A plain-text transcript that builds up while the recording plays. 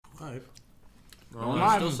live. Oh,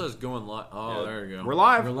 live. it still says going live. Oh, Yeah. there you go. We're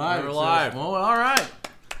live. We're live. We're live. Oh, all right.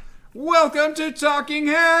 Welcome to Talking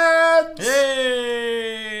Heads.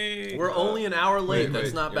 Hey! We're only an hour late.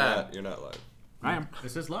 That's not bad. You're not live. I am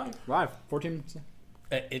This is live. live. 14 minutes.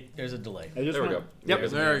 There's a delay. I just There we went- go. Yep.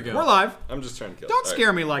 guys There are- you go. We're live. I'm just trying to kill. Don't All right.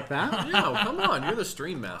 scare me like that. No, come on. You're the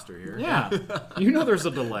stream master here. Yeah. You know there's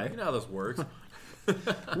a delay. You know how this works.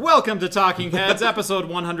 Welcome to Talking Heads, episode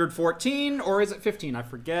 114, or is it 15? I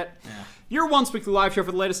forget. Yeah. Your once weekly live show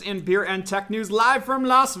for the latest in beer and tech news, live from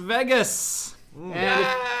Las Vegas. And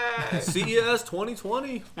CES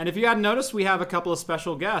 2020. if you hadn't noticed, we have a couple of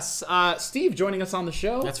special guests. Steve joining us on the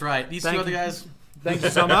show. That's right. These Thank two other you. guys. Thank you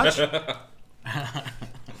so much.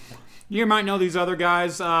 You might know these other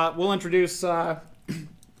guys. We'll introduce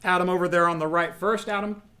Adam over there on the right first.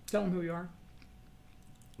 Adam, tell him who you are.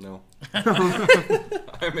 No.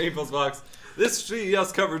 I'm April's Box. This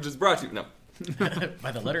CES coverage is brought to you. No.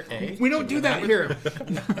 By the letter A. We don't do that here.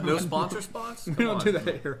 No sponsor spots? We don't do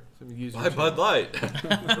that here. Buy Bud Light.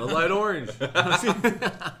 Bud Light Orange.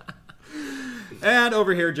 And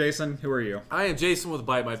over here, Jason, who are you? I am Jason with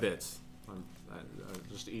Bite My Bits. I'm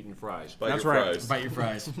just eating fries. Buy That's your right. fries. Bite your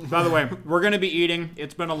fries. By the way, we're going to be eating.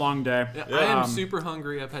 It's been a long day. Yeah, I am Um, super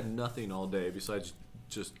hungry. I've had nothing all day besides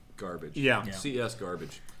just garbage. Yeah. Yeah. CES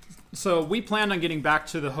garbage. So we planned on getting back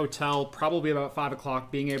to the hotel probably about 5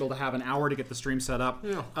 o'clock, being able to have an hour to get the stream set up.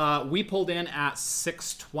 Yeah. We pulled in at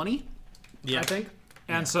 6:20, Yeah. I think.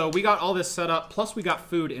 And so we got all this set up, plus we got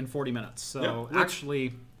food in 40 minutes. So Yeah.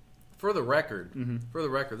 actually... For the record,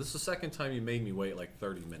 this is the second time you made me wait like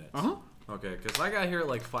 30 minutes. Uh-huh. Okay, because I got here at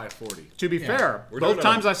like 5:40. To be fair, We're both doing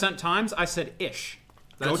times a- I sent times, I said ish.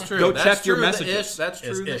 That's Go- true. go That's check your true. The messages. ish, that's true.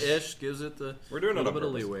 It's The ish. ish gives it the We're doing it little on bit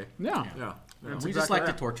of purpose. Yeah. leeway. Yeah. That's We exactly just like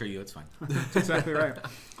right. to torture you. It's fine. That's exactly right.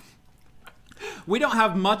 We don't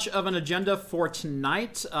have much of an agenda for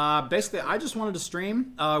tonight. Basically, I just wanted to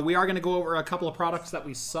stream. We are going to go over a couple of products that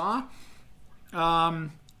we saw.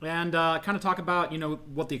 And kind of talk about,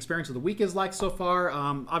 what the experience of the week is like so far.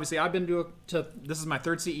 Obviously, I've been to this is my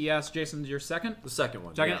third CES. Jason's your second? The second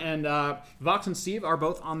one. Second. Yeah. And Vox and Steve are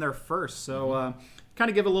both on their first. So kind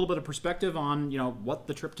of give a little bit of perspective on, what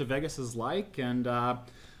the trip to Vegas is like and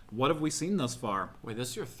what have we seen thus far. Wait, this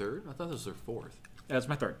is your third? I thought this was your fourth. That's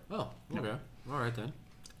my third. Oh, okay. All right then.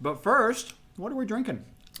 But first, what are we drinking?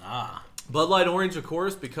 Bud Light Orange, of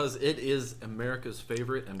course, because it is America's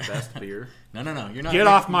favorite and best beer. No. You're not. Get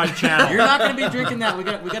off my channel. You're not going to be drinking that. We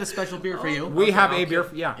got a special beer for you. We have a okay. beer.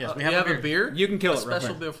 Yeah. Yes, we You have, have a beer? You can kill A it real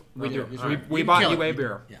special quick. beer. We do. All right. We You bought can you kill a it.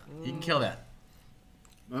 beer. Yeah, you can kill that.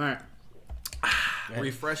 All right.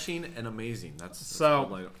 Refreshing and amazing. That's Bud So,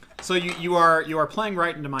 Light. so you are playing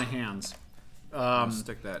right into my hands.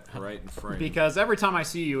 Stick that right in frame. Because every time I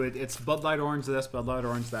see you, it's Bud Light Orange this, Bud Light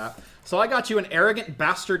Orange that. So I got you an Arrogant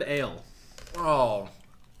Bastard Ale. Oh,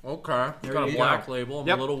 okay. It's got a you black go. label. I'm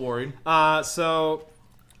Yep. a little worried. So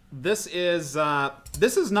this is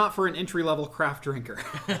not for an entry level craft drinker.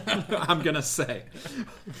 I'm gonna say.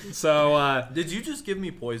 So Did you just give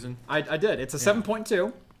me poison? I did. It's a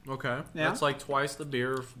 7.2. Okay. Yeah. That's like twice the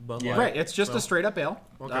beer of Bud Yeah. Light. Right. It's just So- a straight up ale.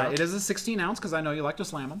 Okay. It is a 16 ounce because I know you like to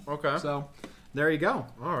slam them. Okay. So there you go.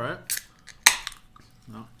 All right.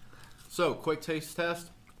 No. So, quick taste test.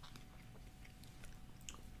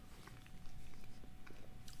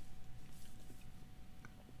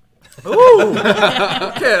 Ooh! Okay,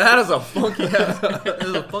 that is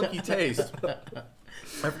a funky taste.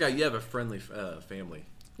 I forgot you have a friendly family.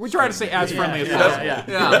 We try to say as friendly as possible.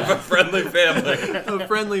 Yeah, A friendly family. a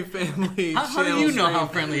friendly family. How do channel you know stream. how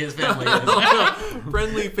friendly his family is?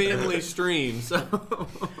 Friendly family stream. So.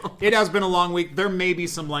 It has been a long week. There may be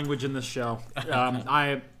some language in this show.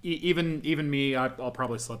 Even me, I'll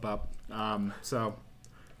probably slip up. So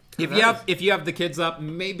if you have the kids up,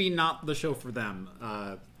 maybe not the show for them.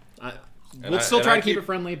 We'll still and try I to keep keep- it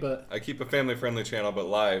friendly, but I keep a family-friendly channel, but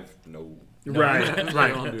live, no. right, They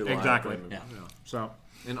don't do live, exactly. but- Yeah. So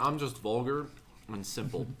And I'm just vulgar and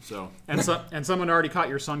simple. So and someone already caught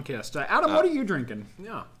your sun kissed. Adam, what are you drinking?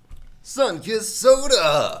 yeah. Sunkist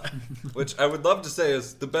Soda! Which I would love to say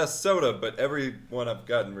is the best soda, but every one I've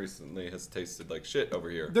gotten recently has tasted like shit over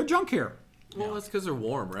here. They're junk here. Well, that's because they're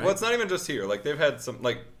warm, right? Well, it's not even just here. Like, they've had some,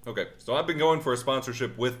 okay, so I've been going for a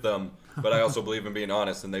sponsorship with them, but I also believe in being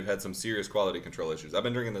honest, and they've had some serious quality control issues. I've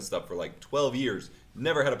been drinking this stuff for like 12 years,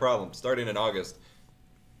 never had a problem. Starting in August,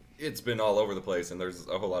 it's been all over the place, and there's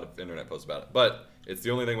a whole lot of internet posts about it. But it's the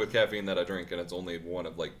only thing with caffeine that I drink, and it's only one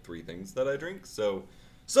of like 3 things that I drink, so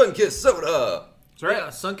Sunkist Soda! That's right. Yeah,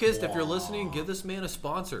 Sunkist, if you're listening, give this man a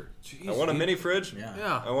sponsor. Jeez, I want a mini fridge. Yeah.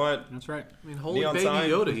 Yeah. I want... That's right. I mean, holy Neon baby sign.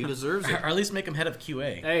 Yoda, he deserves it. Or at least make him head of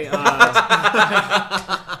QA. Hey,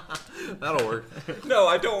 That'll work. No,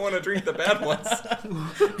 I don't want to drink the bad ones.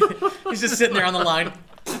 He's just sitting there on the line.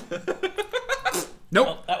 Nope.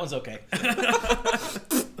 Oh, that one's okay.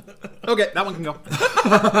 Okay, that one can go.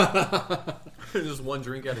 Just one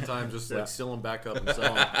drink at a time, just like seal them back up and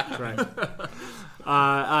sell them. That's right.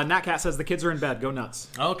 Natcat says the kids are in bed. Go nuts.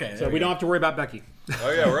 Okay. So we don't have to worry about Becky.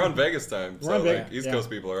 Oh yeah, we're on Vegas time. So on Vegas. like East Yeah. Coast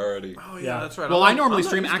people are already. Oh yeah, that's right. Well, I normally I'm not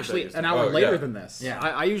stream used to actually Vegas. an hour Oh, later yeah. than this. Yeah.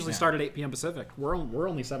 I usually Yeah. start at 8 p.m. Pacific. We're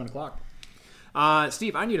only 7 o'clock.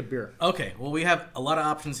 Steve, I need a beer. Okay. Well, we have a lot of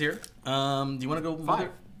options here. Do you want to go mother?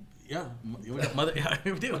 5. Yeah. You want mother? Yeah,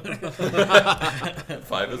 we do.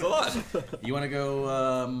 5 is a lot. You want to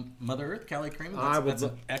go Mother Earth Cali Cream? I would That's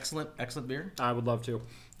an excellent beer. I would love to.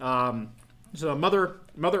 So Mother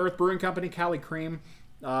Earth Brewing Company, Cali Cream.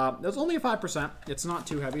 That's only a 5%. It's not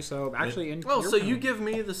too heavy, so actually... Well, so you give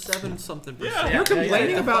me the 7-something percent. You're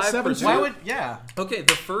complaining yeah. about 5%. 7 too? Why would? Yeah. Okay,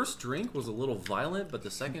 the first drink was a little violent, but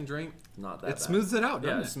the second drink, not that bad. It smooths it out,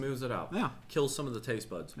 Yeah, doesn't it it? smooths it out. Yeah. Kills some of the taste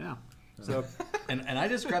buds. Yeah. So And I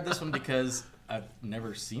just grabbed this one because I've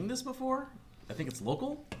never seen this before. I think it's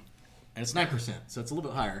local, and it's 9%, so it's a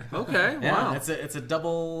little bit higher. Okay, Yeah, wow. it's a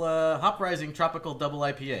double hop rising tropical double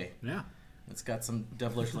IPA. yeah. It's got some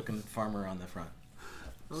devilish looking farmer on the front.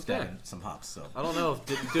 Okay. Stabbing some hops. So I don't know.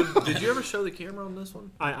 Did you ever show the camera on this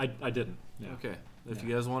one? I didn't. Yeah. Okay. If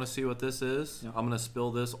you guys want to see what this is, Yeah. I'm going to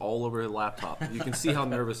spill this all over the laptop. You can see how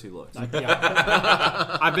nervous he looks.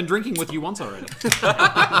 Yeah. I've been drinking with you once already.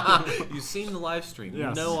 You've seen the live stream.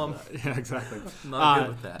 Yes. You know I'm Yeah, exactly. not good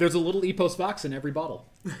with that. There's a little Epos Vox in every bottle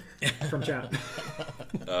from chat.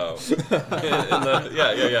 Oh.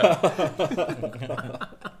 Yeah.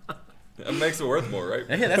 That makes it worth more, right?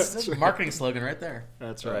 yeah, that's a marketing slogan right there.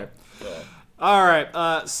 That's right. Well, All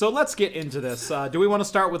right. So let's get into this. Do we want to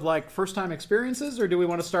start with like first time experiences, or do we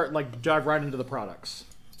want to start like dive right into the products?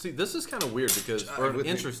 See, this is kind of weird because, or with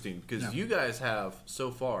me. interesting, because you guys have so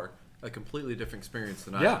far a completely different experience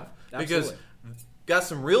than I Yeah, have. Because got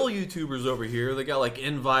some real YouTubers over here. They got like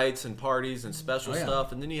invites and parties and special Oh, yeah.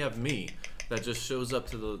 stuff, and then you have me that just shows up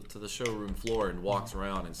to the showroom floor and walks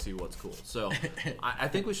around and see what's cool. So I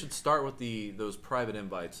think we should start with those private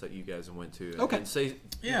invites that you guys went to. Okay. And say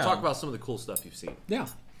Yeah. talk about some of the cool stuff you've seen. Yeah.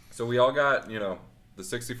 so we all got, the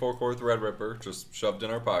 64 core Threadripper just shoved in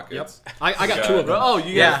our pockets. I got 2 of them. Oh,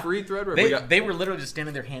 you Yeah. got a free Threadripper. They were literally just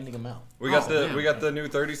standing there handing them out. We got man. we got the new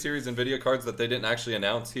 30 series Nvidia cards that they didn't actually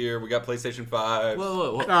announce here. We got PlayStation 5,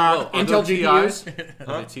 Whoa. Intel Are they GPUs. TIs?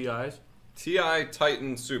 Are they TIs? TI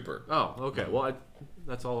Titan Super. Oh, okay. Well,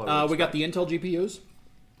 that's all I would We got the Intel GPUs.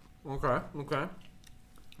 Okay.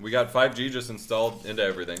 We got 5G just installed into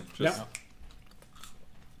everything. Just Yep.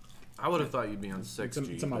 I would have thought you'd be on 6G.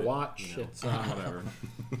 It's on my but, watch. you know, It's whatever.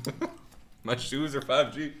 my shoes are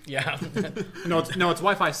 5G. Yeah. no, it's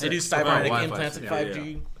Wi-Fi 6. They do Oh, cybernetic Wi-Fi, implants at yeah,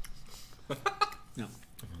 5G. No.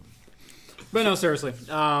 But no, seriously.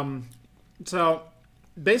 So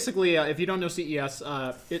basically, if you don't know CES,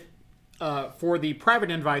 for the private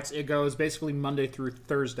invites, it goes basically Monday through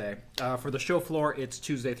Thursday. For the show floor, it's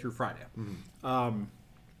Tuesday through Friday.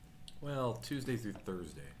 Well, Tuesday through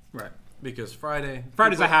Thursday. Right. Because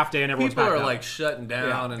Friday's a half day and everyone's people back are out. like shutting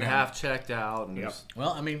down Yeah. and half checked out. And Yep. there's-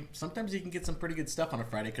 Well, I mean, sometimes you can get some pretty good stuff on a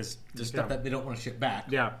Friday because there's stuff that they don't want to ship back.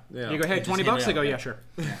 Yeah. Yeah. You go, hey, Just 20 hand bucks? it They out, go, right? yeah, sure.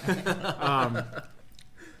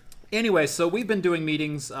 Anyway, so we've been doing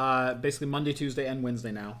meetings basically Monday, Tuesday, and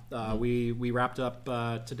Wednesday now. We wrapped up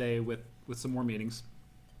today with some more meetings.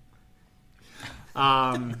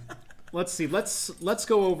 Let's see. Let's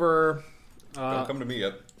go over. Don't come to me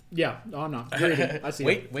yet. Yeah. Oh, I'm not. You're eating. I see.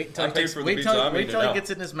 Wait until I he paid takes, for the wait pizza, till, I'm wait eating till it he now. gets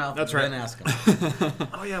it in his mouth. That's Then right. ask him.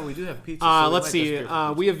 Oh yeah, we do have pizza. so we Let's might see. just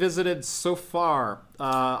get- We have visited so far.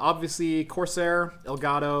 Obviously, Corsair,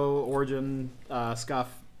 Elgato, Origin, Scuff,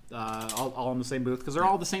 all in the same booth because they're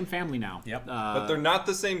all the same family now. Yep. But they're not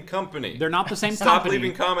the same company. They're not the same Stop company.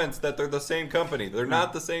 leaving comments that they're the same company. They're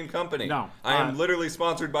not the same company. No. I am literally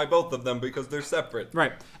sponsored by both of them because they're separate.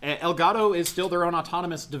 Right. Elgato is still their own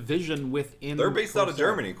autonomous division within. They're based out of Corsair.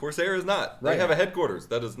 Germany. Corsair is not. They Right. have a headquarters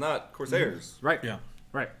that is not Corsair's. Right. Yeah.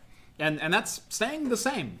 Right. And that's staying the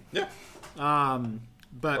same. Yeah.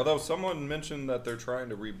 But Although someone mentioned that they're trying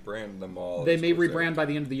to rebrand them all. they as may Corsair. rebrand by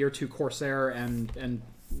the end of the year to Corsair and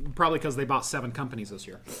probably because they bought 7 companies this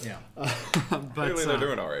year. Yeah. But Clearly, they're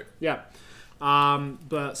doing all right. yeah.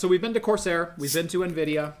 But so we've been to Corsair, we've been to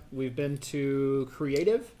Nvidia, we've been to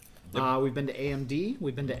Creative, we've been to AMD,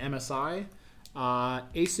 we've been to MSI,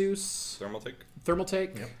 Asus, Thermaltake,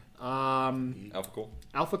 Thermaltake, Alpha Cool.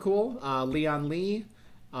 AlphaCool, Leon Lee,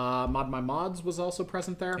 Mod My Mods was also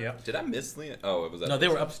present there. Yep. Did I miss Leon? Oh, it was that. No, they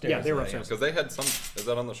were upstairs. Yeah, they were Yeah. upstairs. Because they had some. Is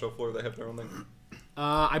that on the show floor? They have their own thing.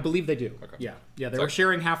 I believe they do. Okay. Yeah, they Sorry. were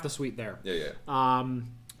sharing half the suite there. Yeah.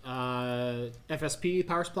 FSP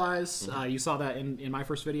power supplies. You saw that in my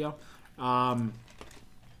first video.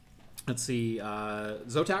 Let's see.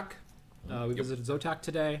 Zotac. We visited Zotac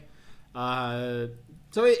today.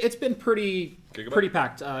 So it's been pretty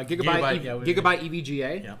packed. Gigabyte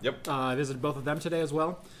EVGA. Yeah. Yep. I visited both of them today as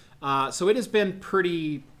well. So it has been a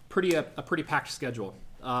pretty packed schedule.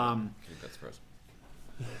 I think that's surprising.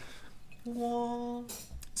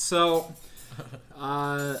 So,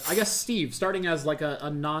 I guess Steve, starting as like a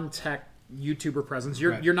non-tech YouTuber presence,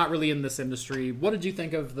 you're not really in this industry. What did you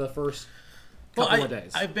think of the first couple of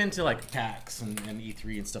days? I've been to like PAX and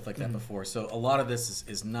E3 and stuff like that before, so a lot of this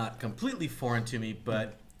is not completely foreign to me,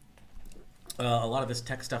 but a lot of this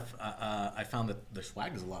tech stuff, I found that the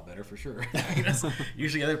swag is a lot better for sure.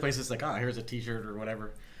 Usually other places like, here's a T-shirt or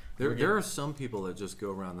whatever. There are some people that just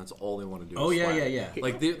go around. That's all they want to do. Oh, is yeah,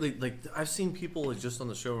 swag. yeah. Like I've seen people like, just on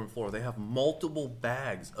the showroom floor. They have multiple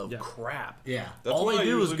bags of crap. Yeah. That's all what they I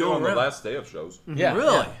do is usually go on the around. last day of shows. Yeah.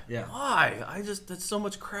 Really? Yeah. Why? That's so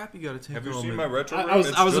much crap you got to take. Have you home seen and- my retro room? I was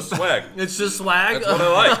It's just swag. It's just swag. That's what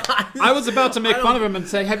I like. I was about to make fun of him and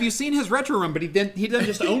say, "Have you seen his retro room?" But he didn't. He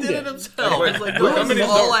just He owned did it. it himself. Anyway, It's like, what this companies is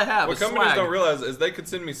all don't- I have. What is companies swag. don't realize is they could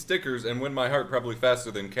send me stickers and win my heart probably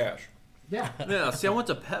faster than cash. Yeah. Yeah, see, I went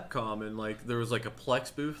to PepCom and like there was like a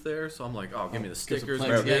Plex booth there, so I'm like, oh, give me the stickers, Plex.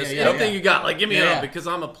 give me Yeah, this. yeah, yeah, Anything yeah. you got, like, give me Yeah, up yeah. because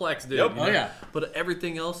I'm a Plex dude. Yep. you Oh, know? yeah. But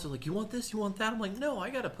everything else, they're like, you want this, you want that. I'm like, no,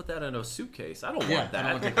 I got to put that in a suitcase. I don't Yeah, want that. I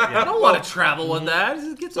don't wanna take that, yeah. I don't want to travel with that.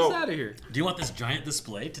 Just get So- this out of here. Do you want this giant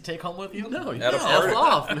display to take home with you? No, At a F party-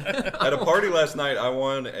 off, man. At a party last night, I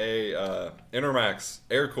won a Intermax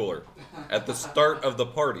air cooler at the start of the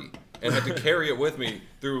party and had to carry it with me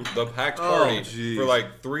through the packed party jeez. for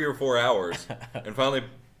like 3 or 4 hours, and finally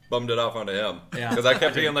bummed it off onto him. Yeah. Because I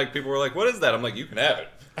kept being like, people were like, "What is that?" I'm like, "You can have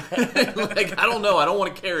it. Like, I don't know. I don't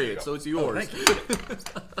want to carry it, so it's yours.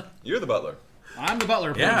 You're the butler." I'm the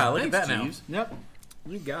butler. Yeah, look Thanks, at that now. Jeeves. Yep.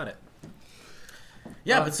 You got it.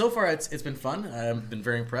 Yeah, but so far it's been fun. I've been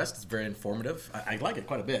very impressed. It's very informative. I like it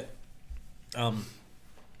quite a bit.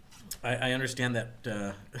 I understand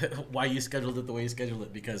that why you scheduled it the way you scheduled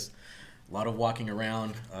it, because a lot of walking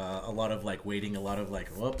around, a lot of like waiting, a lot of like,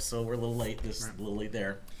 whoops, so we're a little late. This, a little late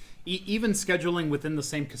there. Even scheduling within the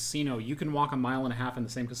same casino, you can walk 1.5 miles in the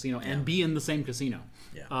same casino and be in the same casino.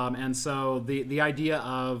 Yeah. And so the idea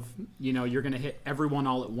of, you're going to hit everyone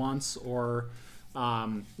all at once, or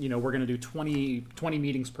we're going to do 20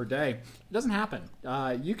 meetings per day, it doesn't happen.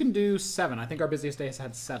 You can do 7. I think our busiest day has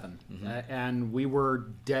had 7, and we were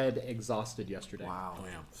dead exhausted yesterday. Wow. Oh,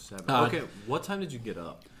 yeah. 7. Okay, what time did you get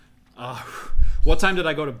up? What time did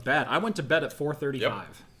I go to bed? I went to bed at 4:35. Yep.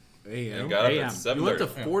 A.M. And got up AM. at You went to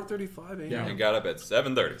 7:30. 4:35 a.m. Yeah. And got up at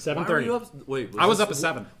 7:30. Why were you 7:30. up? Wait, I was this- up at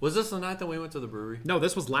 7. Was this the night that we went to the brewery? No,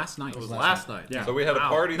 this was last night. It was last night. Yeah. So we had a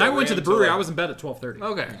party. And I that went to ran the till, brewery. like- I was in bed at 12:30.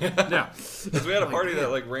 Okay. Yeah. Because we had a party that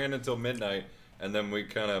like ran until midnight, and then we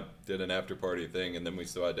kind of did an after party thing, and then we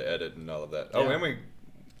still had to edit and all of that. Oh, Yeah. and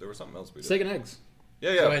there was something else we did. Steak and eggs. Yeah,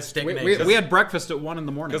 So I yeah. had steak We, and we, eggs. we had breakfast at 1 in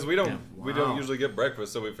the morning. Because we don't Wow. usually get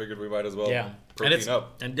breakfast, so we figured we might as well yeah, and protein it's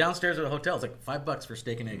up. and downstairs at a hotel, it's like $5 for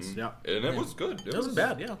steak and eggs. Yeah. And it was good. It wasn't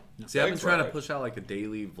bad. Yeah. See, I've been Thanks, trying to Ryan. push out like a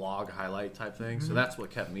daily vlog highlight type thing, so that's what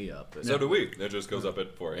kept me up. So do we. It just goes up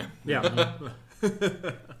at 4 a.m. Yeah.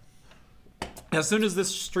 As soon as this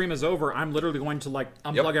stream is over, I'm literally going to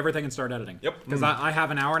unplug Yep. everything and start editing. Yep. Because I have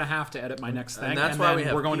an hour and a half to edit my next thing, And that's and why then we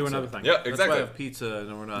have we're going to pizza. another thing. Yeah, That's why exactly. I have pizza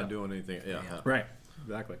and we're not doing anything. Yeah. Right.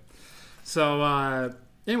 Exactly. So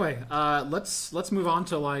anyway, let's move on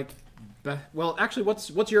to well, actually,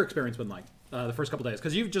 what's your experience been like the first couple days?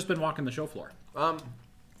 Because you've just been walking the show floor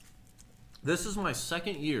This is my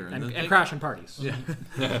second year, and crashing parties.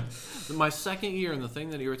 Yeah. My second year, and the thing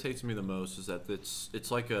that irritates me the most is that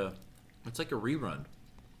it's like a rerun,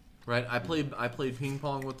 right? I played ping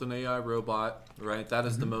pong with an AI robot, right? That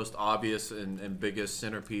is the most obvious and biggest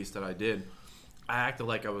centerpiece that I did. I acted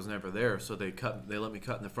like I was never there, so they let me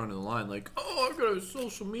cut in the front of the line, like, oh, I've got a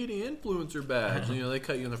social media influencer badge. And, they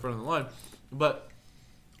cut you in the front of the line, but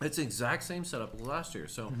it's the exact same setup as last year.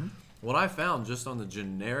 So what I found just on the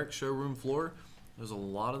generic showroom floor, there's a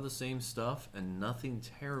lot of the same stuff and nothing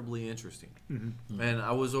terribly interesting. And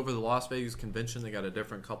I was over the Las Vegas convention. They got a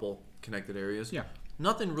different couple connected areas. Yeah.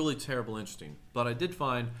 Nothing really terrible interesting, but I did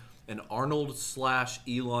find an Arnold /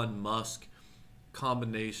 Elon Musk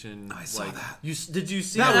combination. I saw that. Did you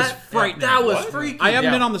see That that? was frightening. That was What? freaky. I haven't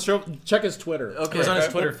Yeah. been on the show. Check his Twitter. Okay. It was on his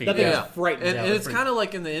Twitter feed. That thing yeah. is frightening. And, Yeah, and it it's was kind of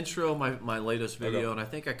like in the intro of my latest video, Okay. and I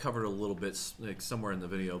think I covered it a little bit somewhere in the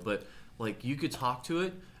video, but like you could talk to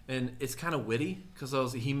it, And it's kind of witty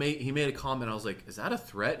because he made a comment. I was like, "Is that a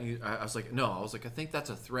threat?" And I was like, "No." I was like, "I think that's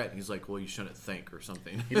a threat." And he's like, "Well, you shouldn't think or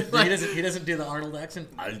something." He doesn't do the Arnold accent.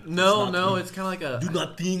 No, it's kind of like a. Do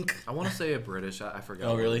not think. I want to say a British. I forgot.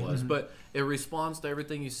 Oh, what really? it was, but it responds to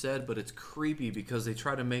everything you said. But it's creepy because they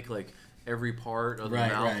try to make like every part of the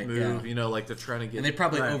mouth move. Yeah. You know, like they're trying to get. And they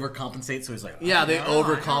probably overcompensate. So he's like, Yeah, they "Oh,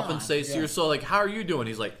 overcompensate. So yeah." you're so like, "How are you doing?"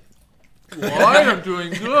 He's like, "Well, I am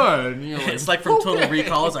doing good." And you're like, It's like from Total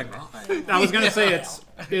Recall. It's like, I was gonna say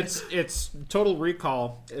it's Total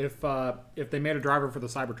Recall if they made a driver for the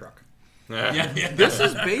Cybertruck. yeah. this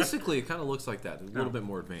is basically, it kind of looks like that, a little bit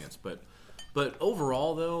more advanced, but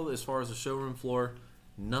overall though, as far as the showroom floor,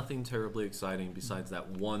 nothing terribly exciting besides that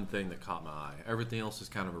one thing that caught my eye. Everything else is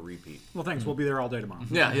kind of a repeat. Well, thanks. We'll be there all day tomorrow.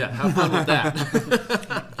 Yeah, have fun with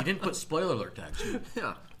that. He didn't put spoiler alert tags.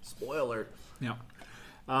 Yeah, spoiler. Yeah.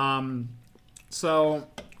 So,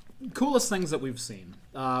 coolest things that we've seen.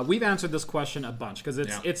 We've answered this question a bunch because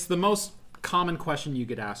it's the most common question you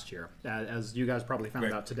get asked here, as you guys probably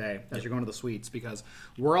found out today as you're going to the suites, because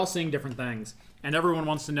we're all seeing different things, and everyone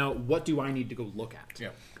wants to know, what do I need to go look at? Yeah.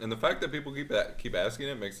 And the fact that people keep asking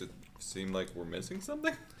it makes it seem like we're missing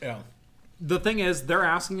something. Yeah. The thing is, they're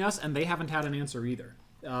asking us, and they haven't had an answer either.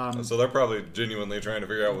 So they're probably genuinely trying to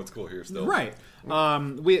figure out what's cool here still. Right.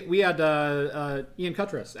 We had Ian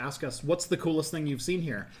Cuttress ask us, what's the coolest thing you've seen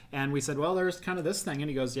here? And we said, well, there's kind of this thing. And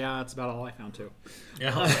he goes, yeah, that's about all I found too.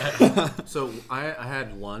 Yeah. So I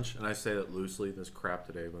had lunch, and I say that loosely, this crap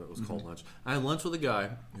today, but it was called lunch. I had lunch with a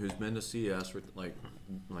guy who's been to CES for like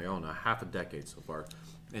I don't know, half a decade so far.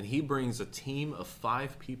 And he brings a team of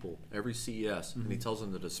 5 people every CES, and he tells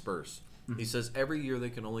them to disperse. He says every year they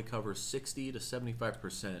can only cover 60 to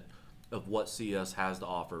 75% of what CES has to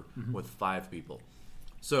offer with 5 people.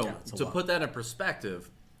 So to put that in perspective,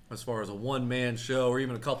 as far as a one-man show or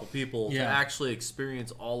even a couple people to actually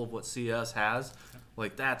experience all of what CES has,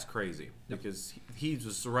 like that's crazy because he's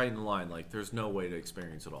just right in the line. Like there's no way to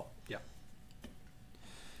experience it all.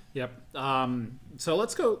 Yep. So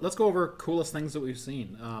let's go over coolest things that we've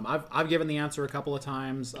seen. I've given the answer a couple of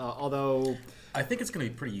times, although I think it's going to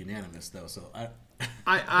be pretty unanimous though. So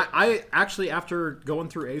I actually, after going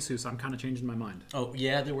through Asus, I'm kind of changing my mind. oh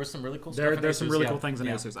yeah, there were some really cool stuff. There's some Asus, really yeah. cool things in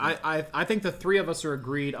Yeah. Asus. I think the 3 of us are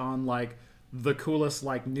agreed on like the coolest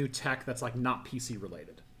like new tech that's like not PC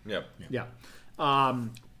related. Yep. Yeah.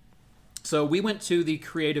 So we went to the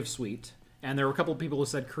Creative Suite, and there were a couple of people who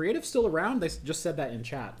said, Creative's still around? They just said that in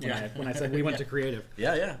chat when I said we went to Creative.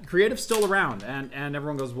 Yeah. Creative's still around. And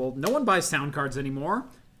everyone goes, well, no one buys sound cards anymore.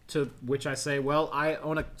 To which I say, well, I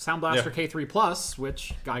own a Sound Blaster K3 Plus,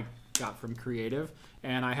 which I got from Creative.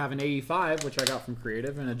 And I have an AE5, which I got from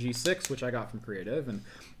Creative, and a G6, which I got from Creative. And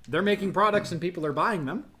they're making products and people are buying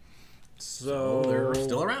them. So they're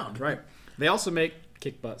still around. Right. They also make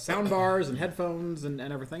kick butt sound bars and headphones and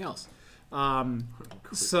everything else.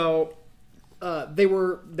 So they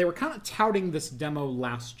were kind of touting this demo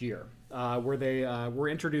last year, where they were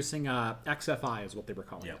introducing XFI is what they were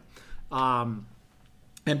calling it.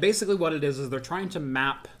 And basically what it is they're trying to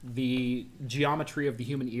map the geometry of the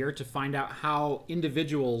human ear to find out how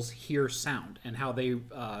individuals hear sound and how they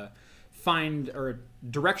find or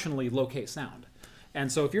directionally locate sound.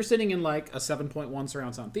 And so if you're sitting in like a 7.1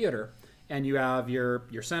 surround sound theater and you have your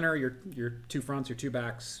center, your 2 fronts, your 2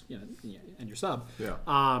 backs, and your sub,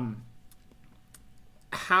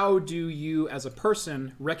 how do you as a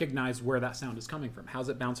person recognize where that sound is coming from? How's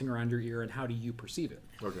it bouncing around your ear and how do you perceive it?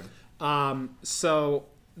 Okay. So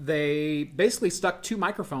they basically stuck 2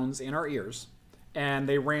 microphones in our ears and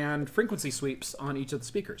they ran frequency sweeps on each of the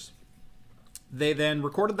speakers. They then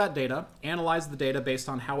recorded that data, analyzed the data based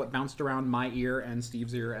on how it bounced around my ear and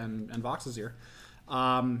Steve's ear and Vox's ear,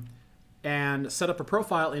 and set up a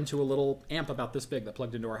profile into a little amp about this big that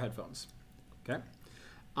plugged into our headphones. Okay.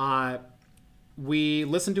 We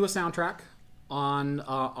listened to a soundtrack on the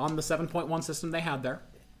 7.1 system they had there.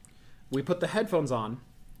 We put the headphones on,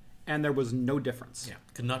 and there was no difference. Yeah,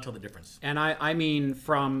 could not tell the difference. And I mean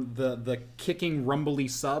from the kicking rumbly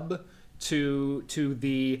sub to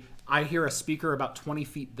the I hear a speaker about 20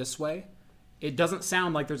 feet this way. It doesn't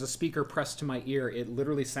sound like there's a speaker pressed to my ear. It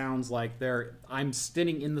literally sounds like I'm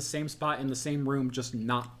sitting in the same spot in the same room, just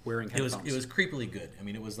not wearing headphones. It was creepily good. I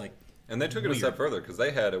mean, it was like. And they took it a step further because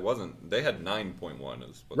they had 9.1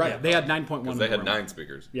 is what right. They had 9.1. Because they had 9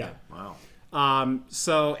 speakers. Yeah. Wow.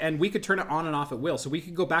 So, and we could turn it on and off at will. So we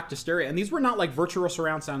could go back to stereo. And these were not like virtual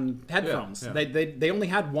surround sound headphones. Yeah. They only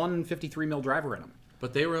had one 53 mil driver in them.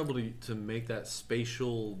 But they were able to make that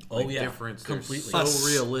spatial yeah. difference there Completely. so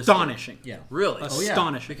realistic. Astonishing. Yeah. Really?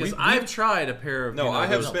 Astonishing. Because I've tried a pair of. No, you know, I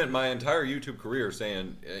have those- spent my entire YouTube career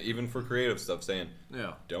saying, even for creative stuff, saying,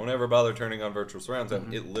 Yeah. don't ever bother turning on virtual surround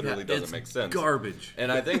sound. It literally Yeah, doesn't it's make sense. Garbage.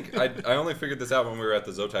 And I think I only figured this out when we were at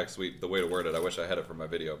the Zotac Suite. The way to word it, I wish I had it for my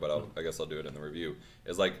video, but I guess I'll do it in the review.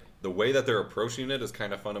 Is like the way that they're approaching it is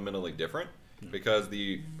kind of fundamentally different, because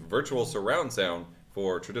the virtual surround sound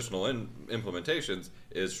for traditional implementations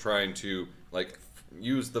is trying to like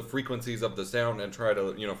use the frequencies of the sound and try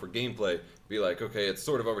to, you know, for gameplay, be like, okay, it's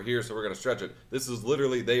sort of over here, so we're going to stretch it. This is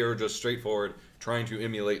literally, they are just straightforward trying to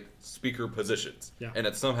emulate speaker positions. Yeah. And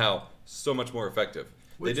it's somehow so much more effective.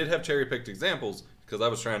 They did have cherry-picked examples, because I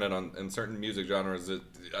was trying it on in certain music genres that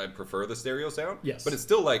I prefer the stereo sound. Yes. But it's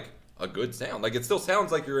still like a good sound. Like, it still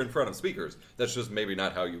sounds like you're in front of speakers. That's just maybe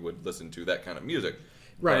not how you would listen to that kind of music.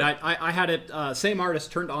 Right, But- I had it same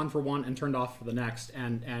artist turned on for one and turned off for the next,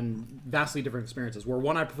 and vastly different experiences. Where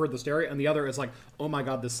one I preferred the stereo, and the other is like, oh my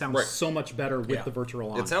god, this sounds Right. so much better with Yeah. the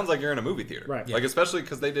virtual on. It sounds like you're in a movie theater. Right. Like, especially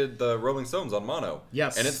because they did the Rolling Stones on mono.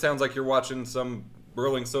 Yes. And it sounds like you're watching some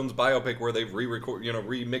Rolling Stones biopic where they've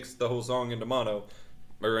remixed the whole song into mono,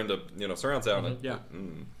 or into, surround sound. Yeah.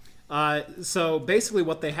 So basically,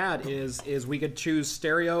 what they had is we could choose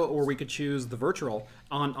stereo or we could choose the virtual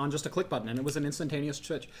on just a click button, and it was an instantaneous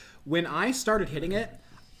switch. When I started hitting it,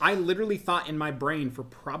 I literally thought in my brain for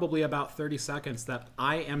probably about 30 seconds that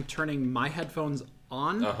I am turning my headphones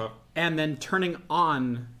on and then turning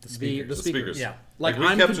on the speakers. Yeah. Like we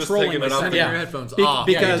I'm kept just controlling taking it the off. sound. Taking Yeah. your headphones Be- off.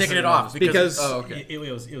 because- Yeah, you're taking it off because- Oh, okay. it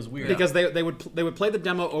was weird. Because they would play the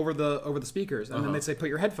demo over the speakers, and then they'd say put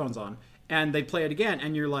your headphones on, and they'd play it again,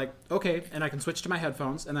 and you're like, okay, and I can switch to my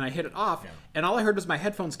headphones, and then I hit it off, and all I heard was my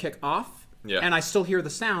headphones kick off, and I still hear the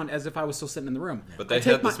sound as if I was still sitting in the room. But they I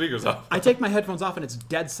take had the my- speakers off. I take my headphones off, and it's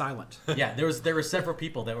dead silent. Yeah, there were several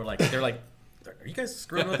people that were like, are you guys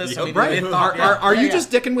screwing with us? Yeah, I mean, Right? they thought- Are you yeah.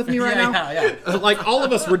 just dicking with me right Yeah, now? yeah. Like all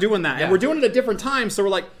of us were doing that, Yeah. and we're doing it at different times, so we're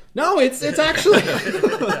like, no, it's actually.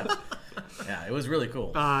 Yeah, it was really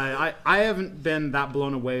cool. I haven't been that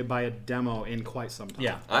blown away by a demo in quite some time.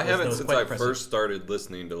 Yeah, I that haven't was since quite I impressive. first started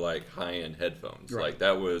listening to like high-end headphones. Right. Like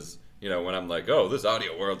that was, when I'm like, oh, this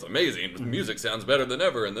audio world's amazing. Mm-hmm. Music sounds better than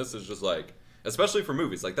ever, and this is just like, especially for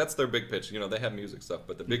movies. Like that's their big pitch. They have music stuff,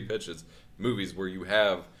 but the big pitch is movies where you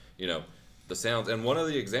have, the sounds. And one of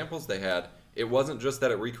the examples they had, it wasn't just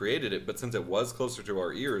that it recreated it, but since it was closer to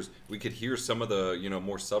our ears, we could hear some of the,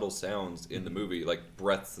 more subtle sounds in the movie, like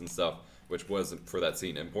breaths and stuff, which was for that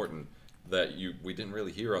scene important that we didn't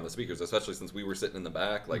really hear on the speakers, especially since we were sitting in the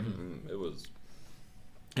back. Like it was.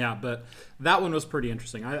 Yeah, but that one was pretty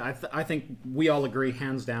interesting. I think we all agree,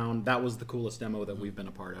 hands down, that was the coolest demo that we've been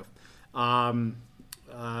a part of.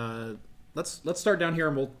 Let's start down here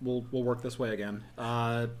and we'll work this way again.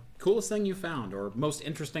 Coolest thing you found, or most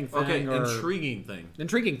interesting thing, Okay, or intriguing thing.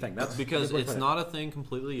 intriguing thing. That's Because a good way to it's put it. not a thing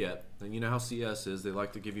completely yet. And you know how CS is. They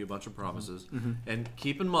like to give you a bunch of promises. And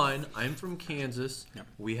keep in mind, I'm from Kansas.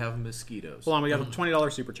 We have mosquitoes. Hold on, we got a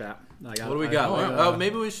 $20 super chat. What do we got?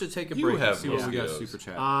 Maybe we should take a You break and have see what we got mosquitoes. super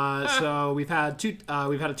chat. So we've had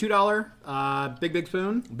we've had a $2 Big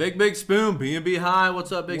Spoon. Big Spoon, B&B High.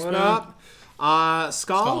 What's up, Big What Spoon? up?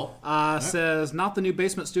 Skull says not the new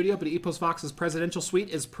basement studio, but Epos Vox's presidential suite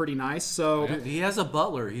is pretty nice. So He has a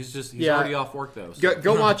butler. He's Yeah. already off work though. So.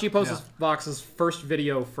 go watch Epos Vox's first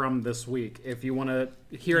video from this week if you want to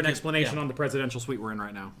hear an explanation yeah. on the presidential suite we're in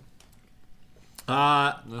right now.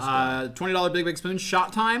 $20 Big Spoon.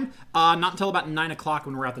 Shot time. Not until about 9 o'clock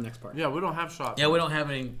when we're at the next part. Yeah, we don't have shots. Yeah, we don't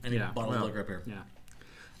have any Yeah. bottles No. like up here. Yeah.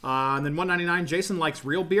 And then $1.99. Jason likes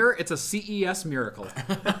real beer. It's a CES miracle.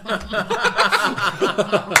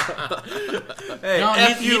 Hey, No,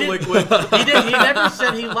 F he you, didn't- Liquid. He never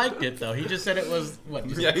said he liked it though. He just said it was what?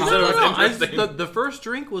 Just Yeah, he a said it was compliment? interesting. The first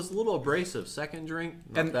drink was a little abrasive. Second drink,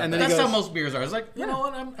 not And- that and bad. then That's he how goes- most beers are. I was like, you know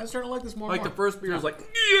what? I'm starting to like this more. Like and the more. first beer is like,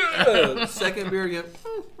 yeah. Second beer, you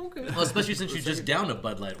okay. Well, especially since you just downed a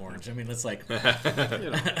Bud Light Orange. I mean, it's like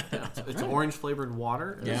It's orange flavored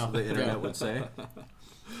water, as Yeah. the internet would say.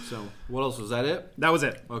 So, what else was that? It? That was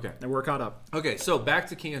it. Okay. And we're caught up. Okay, so back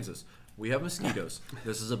to Kansas. We have mosquitoes.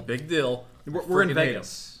 This is a big deal. We're in Freaking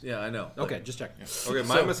Vegas. hate 'em. Yeah, I know. Okay, just check. Okay,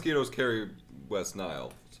 my So- mosquitoes carry West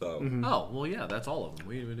Nile, so Oh, well, yeah, that's all of them.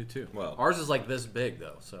 We do too. Well. Ours is like this big,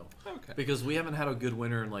 though, so. Okay. Because we haven't had a good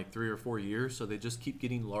winter in like 3 or 4 years, so they just keep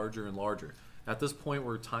getting larger and larger. At this point,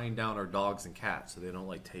 we're tying down our dogs and cats so they don't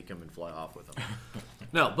like take them and fly off with them.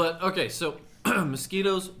 No, but okay, so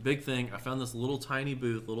mosquitoes, big thing. I found this little tiny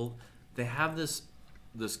booth. They have this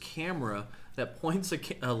camera that points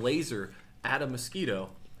a laser at a mosquito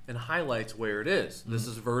and highlights where it is. This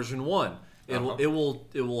is version 1. It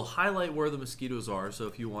will highlight where the mosquitoes are. So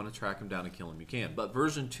if you want to track them down and kill them, you can. But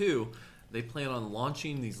version 2, they plan on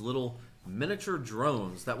launching these little miniature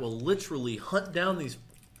drones that will literally hunt down these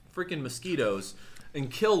freaking mosquitoes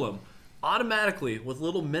and kill them automatically with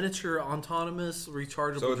little miniature autonomous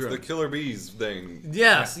rechargeable So it's drones. the killer bees thing.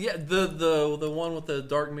 Yes, yeah, the one with the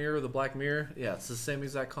dark mirror, the black mirror. Yeah, it's the same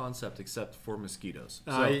exact concept except for mosquitoes.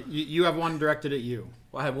 So You have one directed at you.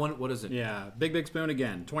 I have one. What is it? Yeah, Big Spoon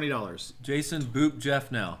again, $20. Jason, boop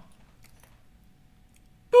Jeff now.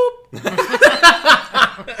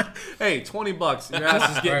 Hey, $20. Your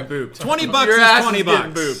ass is getting booped. $20 Your is ass $20. is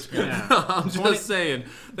getting booped. Yeah. I'm just saying.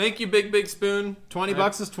 Thank you, Big Spoon.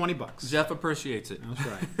 $20 is $20. Jeff appreciates it. That's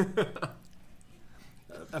right.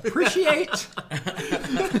 Appreciate.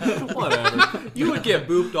 Whatever. You would get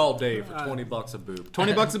booped all day for $20 a boop.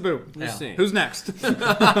 $20 a boop. Just saying. Who's next?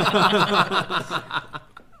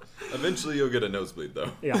 Eventually, you'll get a nosebleed,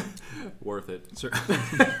 though. Yeah. Worth it. Sure.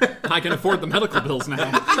 I can afford the medical bills now.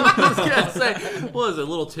 I was gonna say, what is it? A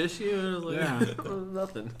little tissue? I was like, Yeah.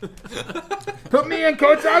 Nothing. Put me in,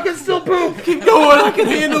 coach. I can still poop. Keep going. I can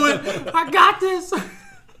handle it. I got this.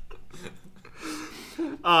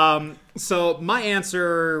 So my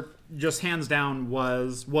answer, just hands down,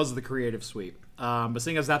 was the Creative Suite. But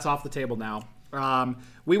seeing as that's off the table now,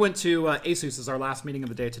 we went to ASUS as our last meeting of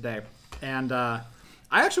the day today, and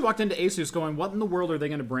I actually walked into ASUS going, "What in the world are they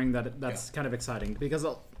going to bring that's kind of exciting?" Because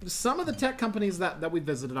some of the tech companies that we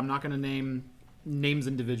visited, I'm not going to name names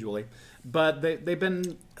individually, but they've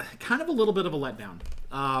been kind of a little bit of a letdown.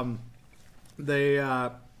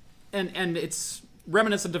 And it's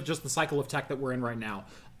reminiscent of just the cycle of tech that we're in right now.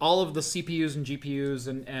 All of the CPUs and GPUs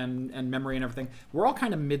and memory and everything, we're all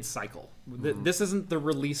kind of mid-cycle. This isn't the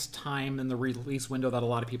release time and the release window that a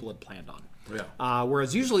lot of people had planned on. Yeah.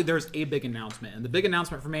 Whereas usually there's a big announcement. And the big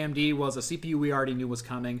announcement from AMD was a CPU we already knew was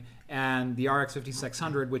coming, and the RX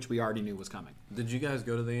 5600, which we already knew was coming. Did you guys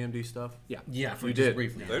go to the AMD stuff? Yeah, for You just did.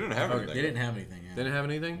 briefly. They didn't have anything. They didn't have anything. Yeah. They didn't have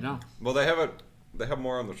anything? No. Well, they have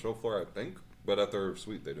more on the show floor, I think, but at their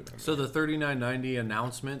suite they didn't have So anything. the 3990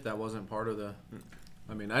 announcement, that wasn't part of the...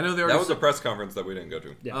 I mean, I know they already... That was a said- press conference that we didn't go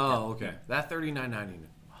to. Yeah. Oh, okay. That 3990...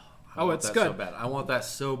 Oh, it's So good. bad. I want that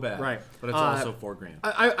so bad. Right. But it's also $4,000.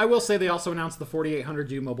 I will say they also announced the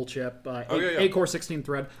 4800U mobile chip, 8-core 16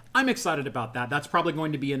 thread. I'm excited about that. That's probably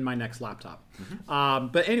going to be in my next laptop.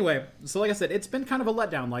 But anyway, so like I said, it's been kind of a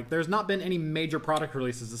letdown. Like, there's not been any major product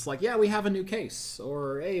releases. It's like, yeah, we have a new case,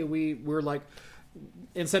 or hey, we're like,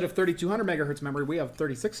 instead of 3200 megahertz memory, we have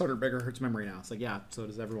 3600 megahertz memory now. It's like, yeah, so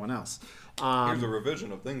does everyone else. Here's a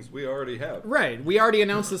revision of things we already have. Right. We already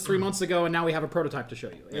announced this 3 months ago, and now we have a prototype to show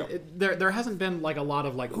you. Yep. There hasn't been like a lot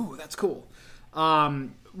of like, ooh, that's cool.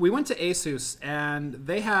 We went to ASUS, and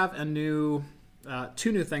they have a new,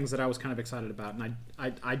 2 new things that I was kind of excited about, and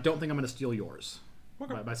I don't think I'm going to steal yours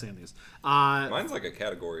by saying these. Mine's like a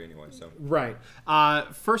category anyway, so. Right.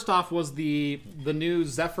 First off was the new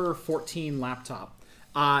Zephyr 14 laptop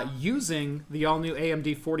using the all-new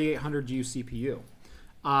AMD 4800U CPU.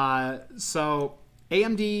 So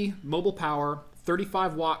AMD mobile power,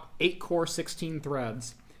 35 watt, 8-core, 16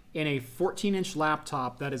 threads in a 14-inch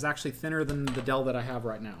laptop that is actually thinner than the Dell that I have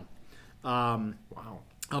right now. Wow.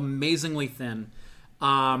 Amazingly thin,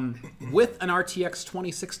 with an RTX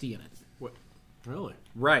 2060 in it. What? Really?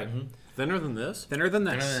 Right. Thinner than this? Thinner than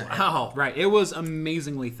this. Thinner than- Wow. Right. It was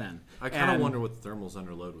amazingly thin. I kind of And wonder what the thermals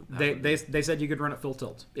under load would have. They said you could run it full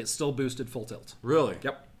tilt. It still boosted full tilt. Really?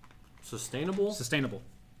 Yep. Sustainable? Sustainable.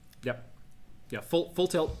 Yep. Yeah, full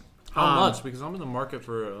tilt. How much? Because I'm in the market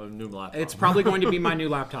for a new laptop. It's probably going to be my new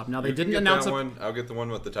laptop. Now they You can didn't get announce that it. one. I'll get the one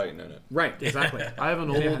with the Titan in it. Right, exactly. I have an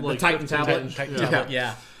old Yeah, the like Titan 15 tablet. inch- Titan yeah. tablet,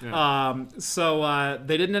 yeah. So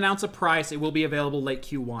they didn't announce a price. It will be available late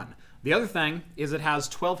Q1. The other thing is it has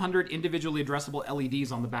 1,200 individually addressable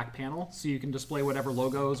LEDs on the back panel, so you can display whatever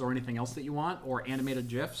logos or anything else that you want, or animated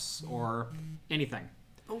GIFs, or anything.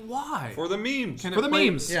 But why? For the memes. Can For it the play-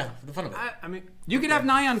 memes. Yeah, for the fun of it. I mean, You could have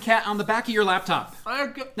Nyan Cat on the back of your laptop. I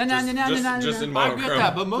get, Na, na, na, na, na, na, Just na. in I get monochrome.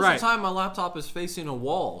 that, but most Right. of the time my laptop is facing a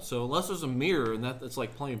wall. So unless there's a mirror and it's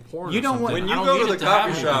like playing porn, You or don't something, want- When I you don't go need to it the have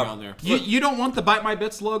coffee anything shop, on there. You don't want the Bite My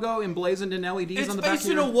Bits logo emblazoned in LEDs It's on the back of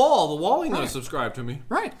facing your... a wall. The wall ain't gonna subscribe to me.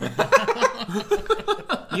 Right.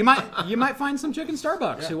 you might find some chicken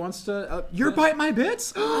Starbucks who wants to. Your Bite My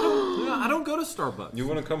Bits. Yeah, I don't go to Starbucks. You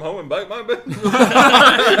want to come home and bite my bit?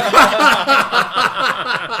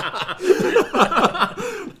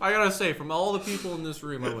 I gotta say, from all the people in this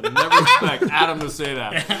room, I would never expect Adam to say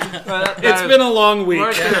that. It's been a long week.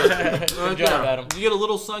 Right there. Right job, there. Adam. You get a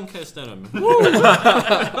little sun kissed in him.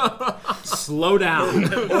 Slow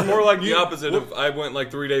down. Or more like the opposite of I went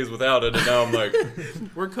like 3 days without it, and now I'm like,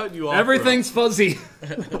 We're cutting you off. Everything's fuzzy.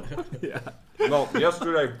 well,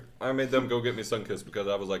 yesterday I made them go get me Sunkist because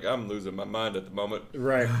I was like, I'm losing my mind at the moment.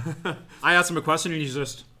 Right. I asked him a question and he's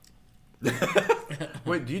just.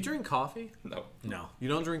 Wait, do you drink coffee? No, No. You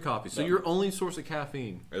don't drink coffee, so No. your only source of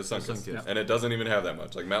caffeine it's is Sunkist, Sunkist. and it doesn't even have that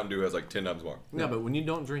much. Like Mountain Dew has like 10 times more. Yeah, but when you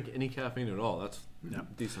don't drink any caffeine at all, that's Yeah. a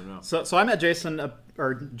decent amount. So I met Jason, I met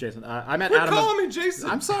Quit Adam. calling me Jason.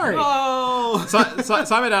 I'm sorry. Oh! So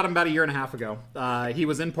I met Adam about a year and a half ago. He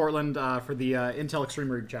was in Portland for the Intel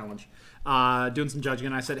Extreme Rig Challenge, doing some judging,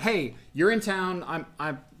 and I said, "Hey, you're in town.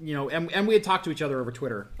 I'm, and we had talked to each other over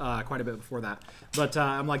Twitter quite a bit before that. But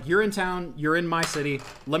I'm like, you're in town. You're in my city.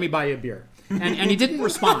 Let me buy you a beer." And he didn't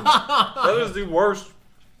respond. That is the worst.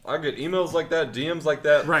 I get emails like that, DMs like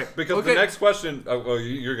that. Right. Because Okay. the next question, well,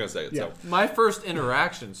 you're going to say it. Yeah. So. My first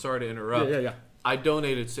interaction, sorry to interrupt. Yeah. I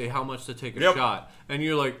donated, say how much to take a Yep. shot, and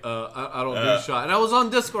you're like, I don't do a shot. And I was on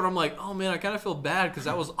Discord. I'm like, oh man, I kind of feel bad because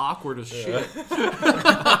that was awkward as shit.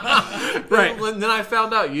 Right. And then I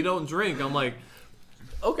found out you don't drink. I'm like,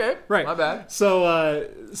 okay, Right. my bad. So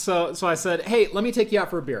I said, "Hey, let me take you out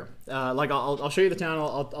for a beer. Like I'll show you the town.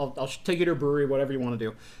 I'll take you to a brewery, whatever you want to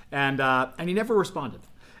do." And he never responded.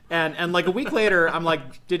 And like a week later, I'm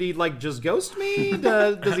like, did he like just ghost me?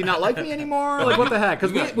 Does he not like me anymore? Like what the heck?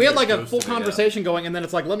 Because we had like a full ghosted me, conversation going, and then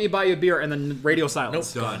it's like, let me buy you a beer, and then radio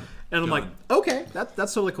silence. Nope. Done. And I'm like, okay,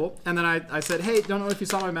 that's totally cool. And then I said, hey, don't know if you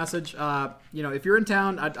saw my message. If you're in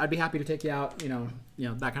town, I'd be happy to take you out.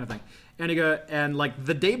 That kind of thing. And like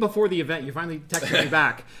the day before the event, you finally texted me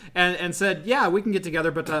back and said, yeah, we can get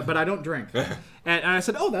together, but I don't drink. And I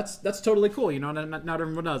said, oh, that's totally cool. Not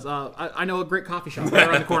everyone does. I know a great coffee shop right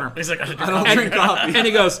around the corner. He's like, I don't drink coffee. And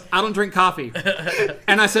he goes, I don't drink coffee.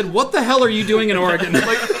 And I said, what the hell are you doing in Oregon?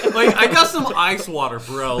 Like I got some ice water,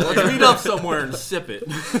 bro. Let's meet up somewhere and sip it.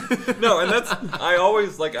 No, and I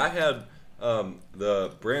always, like, I had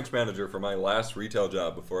the branch manager for my last retail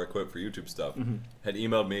job before I quit for YouTube stuff had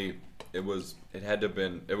emailed me. It was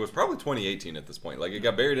probably 2018 at this point. Like, it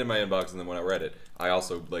got buried in my inbox, and then when I read it, I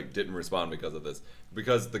also, like, didn't respond because of this.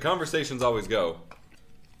 Because the conversations always go,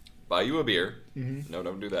 buy you a beer. No,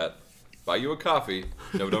 don't do that. Buy you a coffee.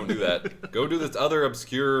 No, don't do that. Go do this other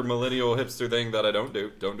obscure millennial hipster thing that I don't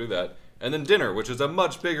do. Don't do that. And then dinner, which is a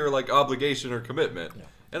much bigger, like, obligation or commitment. Yeah.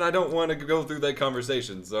 And I don't want to go through that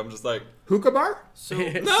conversation, so I'm just like, Hookah bar? So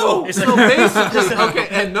no! It's so basically, okay,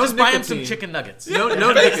 and no just buy him nicotine. some chicken nuggets. No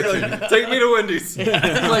nicotine. Take me to Wendy's.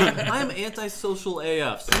 Like, I'm antisocial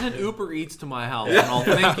AF. Send an Uber Eats to my house, and I'll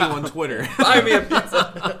thank you on Twitter. Buy me a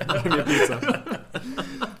pizza.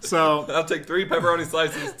 So I'll take 3 pepperoni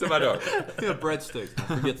slices to my door. Yeah, breadsticks.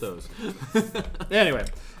 Forget those. anyway,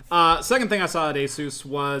 second thing I saw at ASUS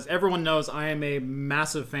was everyone knows I am a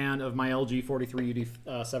massive fan of my LG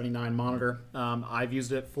 43UD79 monitor. I've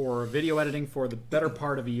used it for video editing for the better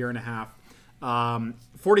part of a year and a half.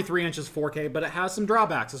 43 inches 4K, but it has some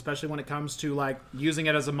drawbacks, especially when it comes to like using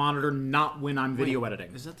it as a monitor, not when I'm video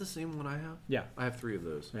editing. Is that the same one I have? Yeah. I have 3 of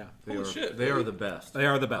those. Yeah. They Holy are, shit, They really? are the best. They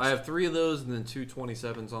are the best. I have 3 of those and then 2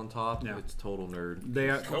 27s on top. Yeah. It's total nerd.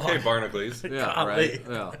 They are, Okay, Barnacles. Yeah, Golly. right.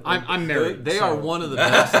 Yeah. I'm married. They so- are one of the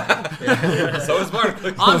best. So is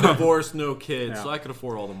Barnacles. I'm divorced, no kids, Yeah. so I could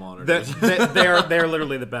afford all the monitors. They are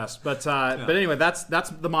literally the best. But anyway, that's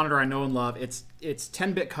the monitor I know and love. It's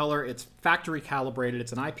 10-bit color. It's factory calibrated.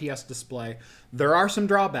 It's an IPS display. There are some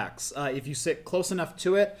drawbacks. If you sit close enough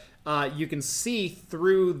to it, you can see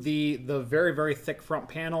through the very, very thick front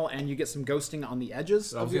panel, and you get some ghosting on the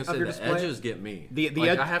edges I was of your, gonna say the display. edges get me. The like,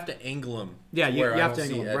 edge- I have to angle them. Yeah, you where I have to don't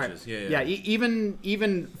see angle them, edges. right? Yeah.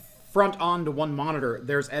 Even front on to one monitor,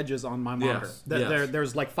 there's edges on my monitor. yes.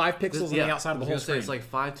 There's like 5 pixels on the outside of the whole screen. It's like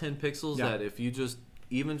 5-10 pixels Yeah. that if you just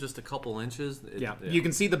even just a couple inches. You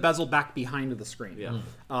can see the bezel back behind the screen. Yeah.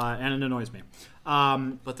 And it annoys me.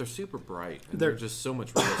 But they're super bright. And they're just so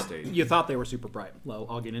much real estate. You thought they were super bright. Well,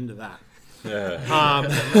 I'll get into that. Yeah.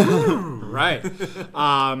 Right.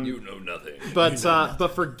 You know nothing. But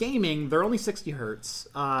for gaming, they're only 60 hertz.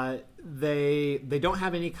 They don't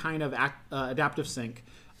have any kind of adaptive sync.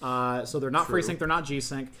 So they're not FreeSync. They're not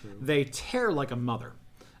G-Sync. They tear like a mother.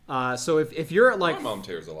 So if you're at like My mom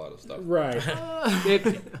tears a lot of stuff. right,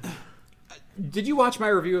 did you watch my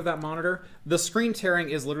review of that monitor? The screen tearing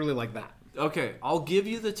is literally like that. Okay, I'll give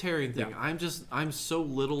you the tearing thing. Yeah. I'm so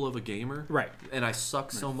little of a gamer. Right. And I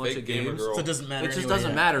suck so much Fake at gamer games. girl. So it doesn't matter. It just anyway, doesn't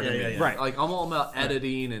yeah. matter to Yeah, me. yeah, yeah. Right. Like I'm all about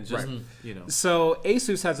editing and just you know. So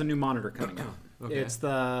Asus has a new monitor coming out. Okay. It's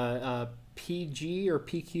the PG or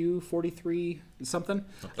PQ 43 something.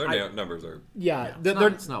 Their numbers are Yeah,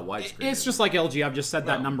 It's not widescreen. It's just like LG. I've just said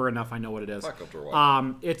that Well, number enough. I know what it is. not comfortable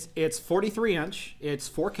watching. It's 43 inch. It's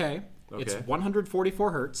 4K. It's Okay.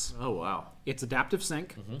 144 hertz. Oh wow. It's adaptive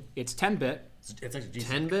sync. It's 10-bit. It's actually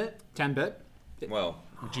G-Sync. 10-bit. 10-bit. Well,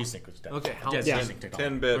 G-Sync was done. Okay, how- Yeah, Yeah. G-Sync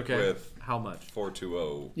technology. 10-bit Okay. with How much?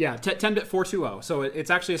 420. Yeah, 10-bit 420. So it's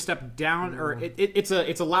actually a step down, or it's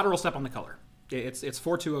a lateral step on the color. It's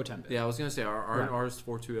 420 10-bit. Yeah, I was gonna say aren't Right. ours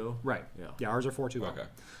 420? Right. Yeah. Yeah, ours are 420. Okay.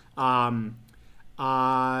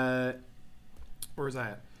 Where is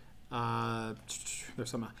that? There's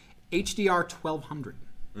some HDR 1200.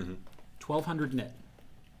 1200 nit.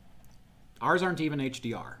 Ours aren't even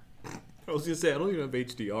HDR. I was gonna say I don't even have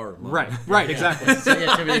HDR. Right, exactly. So,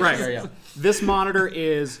 yeah, to be Right. fair, yeah. This monitor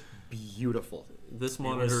is beautiful. This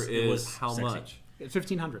monitor it was is how sexy. much? It's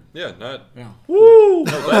 1500. Yeah, not. Yeah. Woo!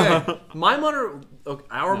 My monitor,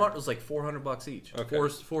 our monitor was like $400 each. Okay.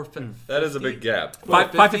 Four. That is a big gap.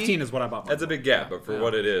 515 is what I bought. That's a big gap, but for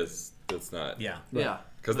what it is, it's not. Yeah. Yeah.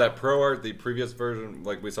 Because that Pro Art, the previous version,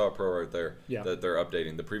 like we saw a Pro Art there, Yeah. that they're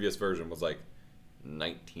updating. The previous version was like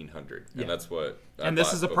 1900, Yeah. and that's what. I And this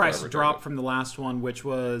bought is a before I price returned drop it. from the last one, which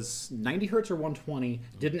was 90 hertz or 120.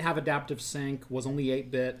 Didn't have adaptive sync. Was only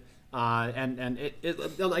 8-bit. And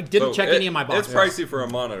it like didn't So check any of my boxes. It's pricey for a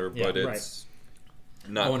monitor, but right. it's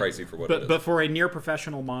not Oh, and- pricey for what it is. But for a near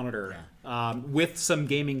professional monitor, with some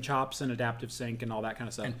gaming chops and adaptive sync and all that kind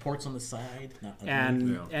of stuff, And ports on the side. Not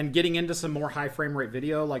and getting into some more high frame rate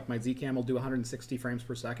video, like my Zcam will do 160 frames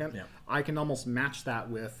per second. Yeah. I can almost match that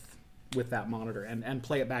with that monitor and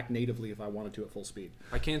play it back natively if I wanted to at full speed.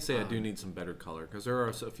 I can't say I do need some better color because there are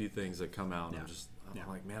a few things that come out. And Yeah. I'm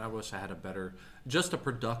like, man, I wish I had just a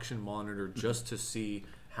production monitor just to see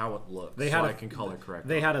how it looks. They had I can color correct.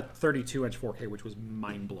 They had a 32-inch 4K, which was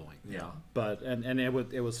mind blowing. Yeah. But and it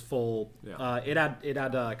was full. Yeah. It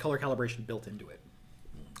had color calibration built into it.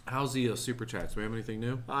 How's the super chats? Do we have anything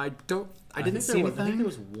new? I didn't think see there anything. I think there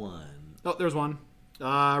was one. Oh, there's one.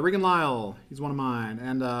 Regan Lyle, he's one of mine,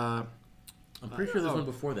 and I'm pretty sure there's one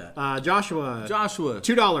before that. Joshua. Joshua.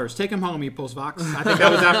 $2. Take him home, you post Vox. I think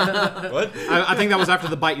that was after. what? I think that was after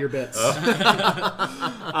the bite your bits.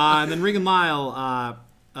 And then Regan Lyle,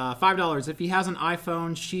 $5. If he has an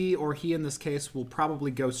iPhone, she or he in this case will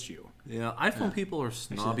probably ghost you. Yeah, iPhone people are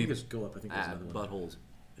Actually, I snobby think it's go up. I think there's at another one. buttholes.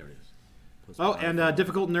 There it is. Oh, and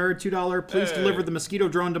Difficult Nerd, $2. Please Hey. deliver the mosquito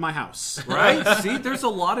drone to my house. Right? See, there's a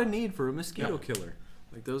lot of need for a mosquito killer.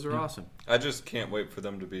 Like, those are awesome. I just can't wait for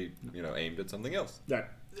them to be, aimed at something else. Yeah.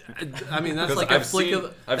 I mean, that's Because like I've a flick seen,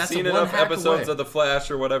 of. I've that's seen a one enough hack episodes away. of The Flash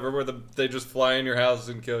or whatever where they just fly in your house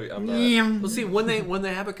and kill you. I'm not. Well, see, when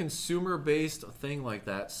they have a consumer-based thing like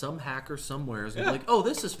that, some hacker somewhere is gonna be like, "Oh,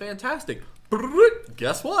 this is fantastic."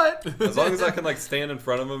 Guess what? As long as I can stand in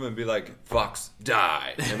front of them and be like, "Fox,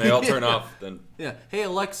 die," and they all turn off, then Yeah. Hey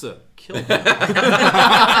Alexa, kill him.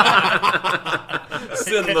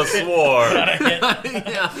 send the sword.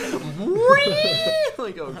 Yeah.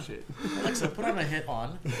 Like, oh shit. Alexa, put on a hit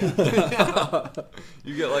on.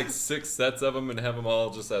 You get 6 sets of them and have them all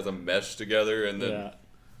just as a mesh together, and then Yeah.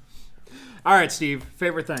 All right, Steve.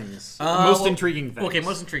 Favorite things. Most intriguing things. Okay,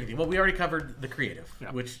 most intriguing thing. Well, we already covered the creative,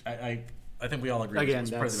 Yeah. which I think we all agree Again, was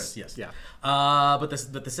probably the that's- best. Yes. yeah. But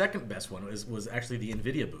the second best one was actually the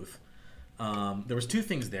NVIDIA booth. There was two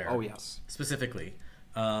things there. Oh, yes. Specifically,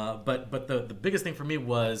 but the biggest thing for me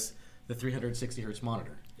was the 360 hertz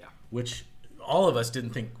monitor. Yeah. Which all of us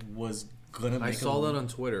didn't think was gonna make. I saw that on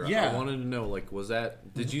Twitter. Yeah. I wanted to know, was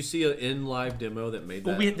that? Did you see an in live demo that made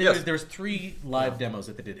that? Well, Yes. there was 3 live demos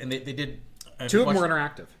that they did, and they did. if Two you of them were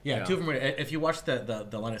watched- interactive. Yeah, Yeah. 2 of them were. If you watch the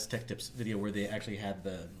Linus Tech Tips video where they actually had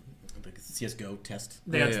the CS:GO test.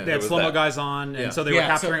 They Yeah, had, yeah. they It had was slow-mo that. guys on, Yeah. and so they were Yeah,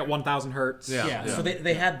 capturing so- at 1,000 hertz. Yeah. Yeah, Yeah. so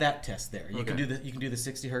they had that test there. You can Okay. do the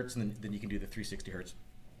 60 hertz, and then you can do the 360 hertz.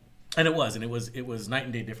 And it was night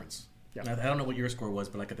and day difference. Yeah. I don't know what your score was,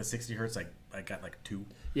 but at the 60 hertz, I got 2.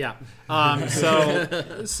 Yeah.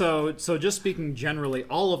 So just speaking generally,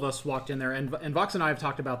 all of us walked in there, and Vox and I have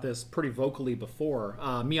talked about this pretty vocally before.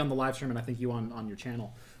 Me on the live stream, and I think you on your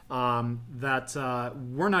channel. That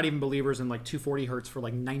we're not even believers in 240 hertz for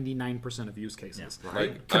 99% of use cases.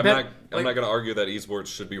 Right? I'm Compet- not going to argue that esports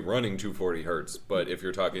should be running 240 hertz, but if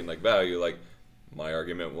you're talking value, my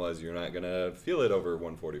argument was you're not going to feel it over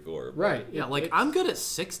 144. Right. Yeah, It- I'm good at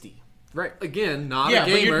 60. right. Again, not Yeah, a but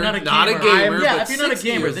gamer. you're not a not a gamer. gamer. Yeah, but if you're not a 60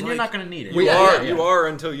 gamer, is then you're not going to need it. You Yeah, are yeah. you are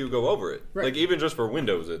until you go over it. Right. Even just for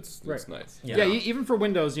Windows, it's Right. nice. Yeah, even for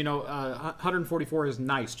Windows, 144 is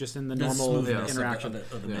nice, just in the The normal smoothness interaction.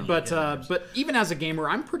 of the menu. But even as a gamer,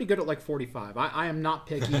 I'm pretty good at 45. I am not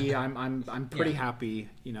picky. I'm pretty Yeah. happy.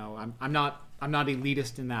 I'm not I'm not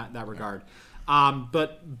elitist in that regard.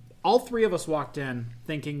 But all three of us walked in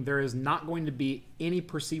thinking there is not going to be any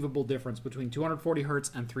perceivable difference between 240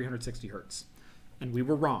 hertz and 360 hertz, and we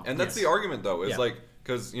were wrong. And that's the argument, though, is Yeah. like,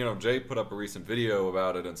 because, Jay put up a recent video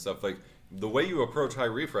about it and stuff. Like, the way you approach high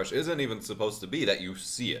refresh isn't even supposed to be that you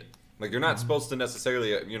see it. Like, you're not supposed to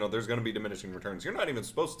necessarily, there's going to be diminishing returns. You're not even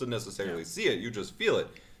supposed to necessarily see it. You just feel it.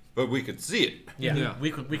 But we could see it. Yeah,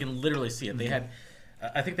 we can literally see it. They had,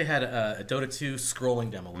 I think they had a Dota 2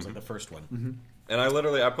 scrolling demo was like the first one. And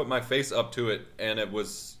I put my face up to it, and it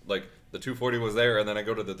was like the 240 was there, and then I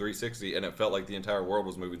go to the 360, and it felt like the entire world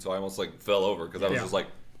was moving. So I almost like fell over because I was Yeah. just like,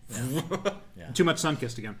 Too much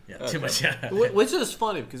sun-kissed again. Yeah, too much. Yeah, Which is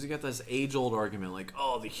funny because you got this age-old argument like,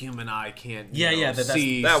 oh, the human eye can't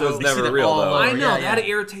see. that so was we never see that real, all though. over. I Yeah, know, yeah. that'd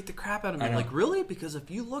irritate the crap out of me. I know. Like, really? Because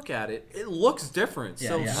if you look at it, it looks different. Yeah,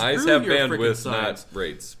 So yeah. screw eyes have your freaking bandwidth, size. not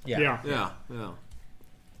rates. yeah. Yeah.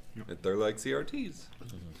 They're like CRTs.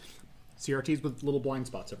 CRTs with little blind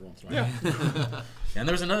spots every once in a while. And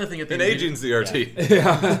there was another thing at the An NVIDIA- aging CRT.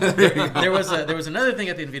 there was another thing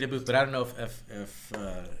at the NVIDIA booth, but I don't know if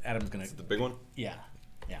Adam's gonna. The big one. Yeah,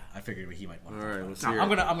 I figured he might want. All to right, let's No, hear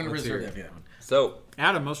I'm it. gonna Let's hear reserve it. that one. So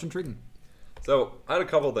Adam, most intriguing. I had a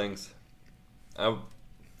couple things. I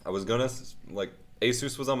was gonna like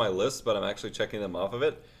Asus was on my list, but I'm actually checking them off of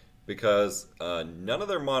it because none of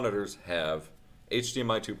their monitors have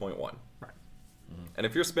HDMI 2.1. Right. And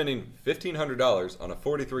if you're spending $1,500 on a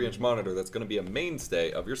 43-inch monitor that's going to be a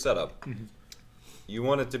mainstay of your setup, you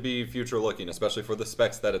want it to be future-looking, especially for the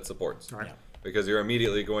specs that it supports. Right. Yeah. Because you're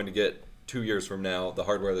immediately going to get 2 years from now the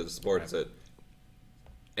hardware that supports it,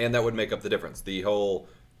 and that would make up the difference. The whole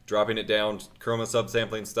dropping it down, chroma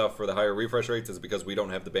subsampling stuff for the higher refresh rates is because we don't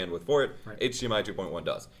have the bandwidth for it. Right. HDMI 2.1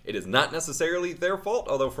 does. It is not necessarily their fault,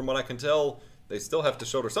 although from what I can tell, they still have to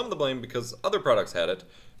shoulder some of the blame because other products had it.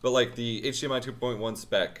 But like the HDMI 2.1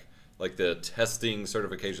 spec, like the testing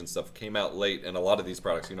certification stuff came out late, and a lot of these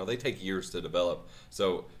products, they take years to develop.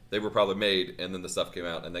 So they were probably made, and then the stuff came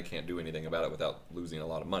out, and they can't do anything about it without losing a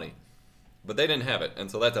lot of money. But they didn't have it, and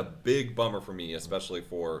so that's a big bummer for me, especially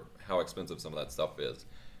for how expensive some of that stuff is.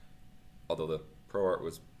 Although the ProArt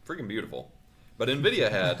was freaking beautiful. But NVIDIA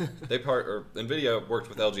NVIDIA worked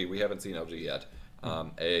with LG. We haven't seen LG yet.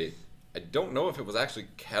 I don't know if it was actually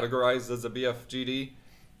categorized as a BFGD.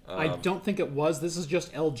 I don't think it was. This is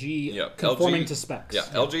just LG Yeah, conforming LG to specs. Yeah,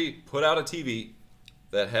 LG put out a TV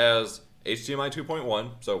that has HDMI 2.1,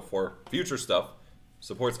 so for future stuff,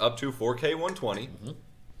 supports up to 4K 120,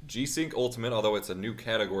 G-Sync Ultimate, although it's a new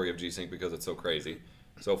category of G-Sync because it's so crazy.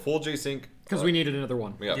 So full G-Sync. Because we needed another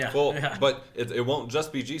one. Yeah, Yeah, full. yeah. But it won't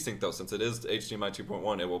just be G-Sync though, since it is HDMI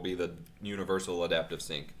 2.1. It will be the universal adaptive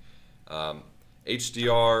sync.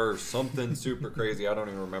 HDR something super crazy. I don't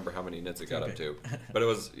even remember how many nits it got up to, but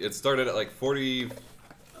it started at like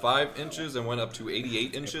 45 inches and went up to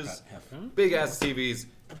 88 inches. Big ass TVs,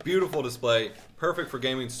 beautiful display, perfect for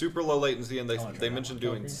gaming, super low latency, and they mentioned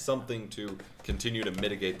doing something to continue to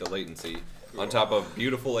mitigate the latency on top of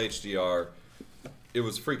beautiful HDR. It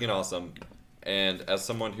was freaking awesome. And as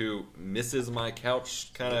someone who misses my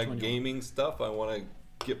couch kind of gaming stuff, I want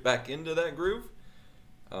to get back into that groove.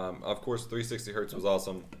 Of course, 360 hertz was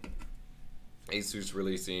awesome. Asus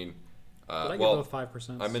releasing. Did I get Well, both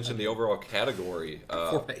 5%? I mentioned the overall category.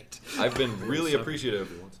 4.8. I've been really appreciative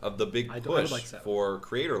of the big I would push like that. for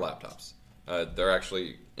creator laptops. They're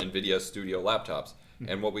actually NVIDIA Studio laptops.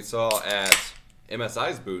 And what we saw at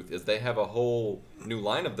MSI's booth is they have a whole new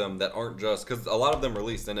line of them that aren't just, because a lot of them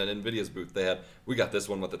released, and at NVIDIA's booth we got this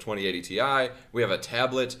one with the 2080 Ti. We have a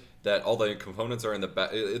tablet that all the components are in the back.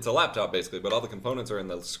 It's a laptop basically, but all the components are in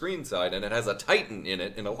the screen side, and it has a Titan in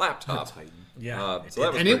it in a laptop. Yeah. So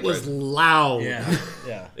that was And it pretty was crazy. loud. Yeah.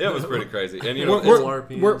 Yeah. It was pretty crazy. And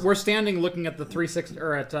We're standing looking at the 360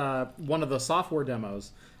 or at one of the software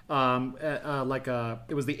demos. It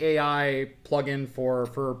was the AI plugin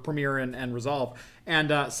for Premiere and Resolve,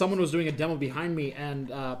 and someone was doing a demo behind me, and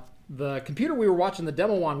the computer we were watching the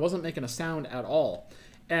demo on wasn't making a sound at all,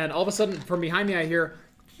 and all of a sudden from behind me I hear.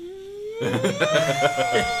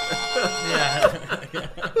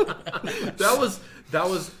 That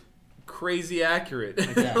was crazy accurate.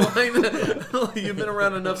 Like, you've been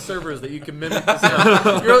around enough servers that you can mimic the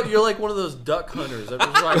sound. You're like one of those duck hunters that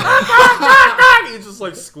just like you just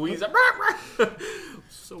like squeeze it.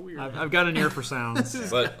 So weird. I've got an ear for sounds.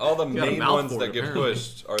 But all the got a main mouth ones for that it, get apparently.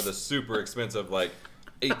 pushed are the super expensive, like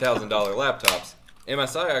 $8,000 laptops.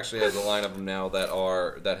 MSI actually has a line of them now that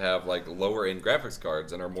have like lower end graphics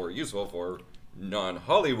cards and are more useful for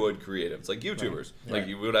non-Hollywood creatives, like YouTubers. Like,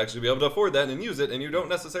 you would actually be able to afford that and use it, and you don't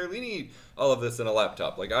necessarily need all of this in a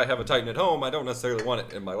laptop. Like, I have a Titan at home. I don't necessarily want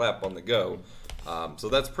it in my lap on the go. So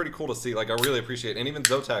that's pretty cool to see. Like, I really appreciate it. And even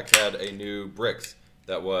Zotac had a new Brix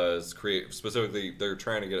that was specifically, they're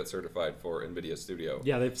trying to get it certified for NVIDIA Studio.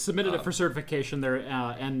 Yeah, they've submitted it for certification there,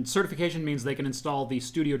 and certification means they can install the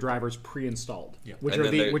studio drivers pre-installed, which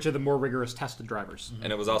are the more rigorous tested drivers.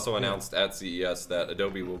 And it was also announced at CES that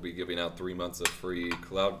Adobe will be giving out 3 months of free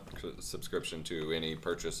cloud subscription to any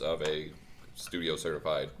purchase of a studio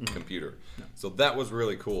certified computer. So that was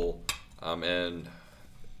really cool. And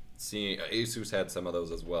seeing Asus had some of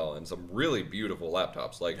those as well, and some really beautiful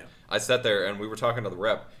laptops. Like, I sat there and we were talking to the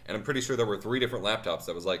rep, and I'm pretty sure there were 3 different laptops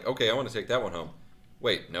that was like, okay, I want to take that one home.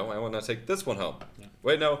 Wait, no, I want to take this one home.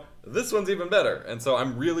 Wait, no, this one's even better. And so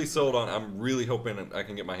I'm really sold on, I'm really hoping I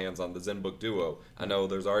can get my hands on the ZenBook Duo. I know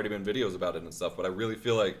there's already been videos about it and stuff, but I really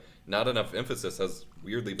feel like not enough emphasis has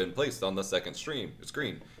weirdly been placed on the second screen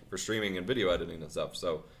for streaming and video editing and stuff.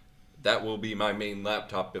 So that will be my main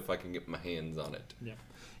laptop if I can get my hands on it.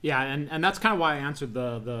 Yeah, and that's kind of why I answered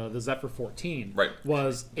the Zephyr 14. Right.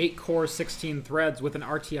 Was 8 cores, 16 threads with an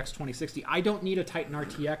RTX 2060. I don't need a Titan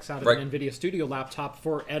RTX out of Right. an NVIDIA Studio laptop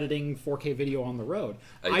for editing 4K video on the road.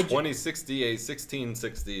 A 2060, a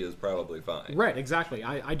 1660 is probably fine. Right, exactly.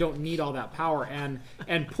 I don't need all that power, and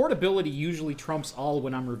portability usually trumps all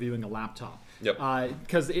when I'm reviewing a laptop. Yep.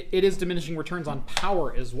 Because it is diminishing returns on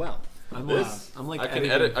power as well. I'm like I can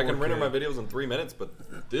editing I can 4K. render my videos in 3 minutes, but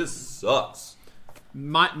this sucks.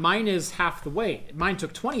 Mine is half the weight. Mine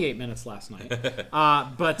took 28 minutes last night,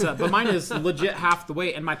 but mine is legit half the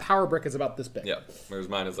weight, and my power brick is about this big. Yeah, whereas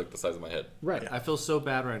mine is like the size of my head. Right. I feel so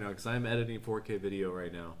bad right now because I'm editing 4K video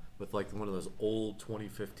right now with like one of those old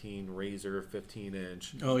 2015 Razer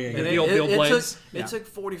 15-inch. Oh, yeah, And the old blades. it took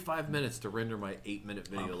 45 minutes to render my 8-minute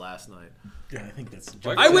video last night. Yeah, I think that's.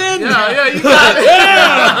 I win. Yeah, you got it.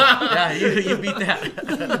 Yeah, you beat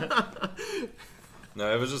that.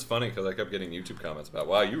 No, it was just funny because I kept getting YouTube comments about,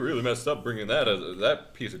 wow, you really messed up bringing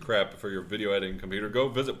that piece of crap for your video editing computer. Go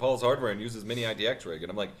visit Paul's Hardware and use his mini IDX rig. And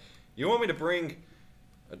I'm like, you want me to bring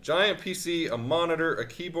a giant PC, a monitor, a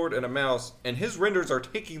keyboard, and a mouse, and his renders are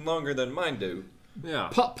taking longer than mine do? Yeah.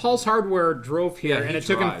 Paul's Hardware drove here, Yeah, and he it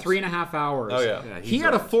took him drives. 3.5 hours. Oh, yeah. Yeah, He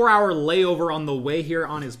had a 4-hour layover on the way here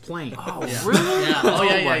on his plane. Oh, Yeah. really? Yeah. Oh,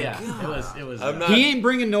 yeah, my yeah. God. It was. I'm not. He ain't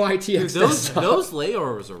bringing no ITX. Those desktop. those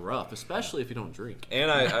layovers are rough, especially if you don't drink.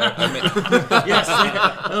 And I made,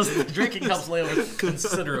 Yes, those drinking helps lay over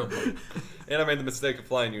considerably. and I made the mistake of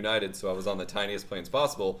flying United, so I was on the tiniest planes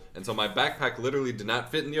possible, and so my backpack literally did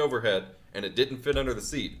not fit in the overhead, and it didn't fit under the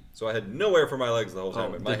seat, so I had nowhere for my legs the whole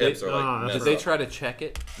time, and my did hips they- are like that's messed Did they up. try to check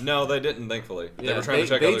it? No, they didn't, thankfully. They Yeah, were trying to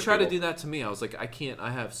check they other tried to people. do that to me. I was like, I can't. I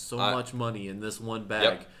have so I- much money in this one bag.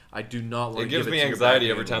 Yep. I do not want It to gives give me to anxiety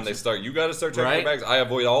bag every time they animals. start. You got to start checking Right? your bags. I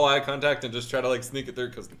avoid all eye contact and just try to like sneak it through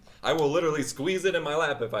because I will literally squeeze it in my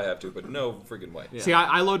lap if I have to, but no freaking way. Yeah. See,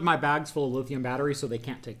 I load my bags full of lithium batteries so they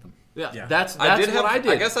can't take them. Yeah, Yeah. that's I did what have. I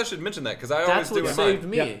did. I guess I should mention that because I always That's do what in saved mine.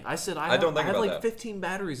 me. Yeah. I said, I don't think I have about like that. 15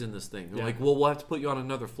 batteries in this thing. They're Yeah. like, well, we'll have to put you on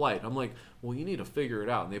another flight. I'm like, well, you need to figure it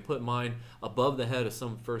out. And they put mine above the head of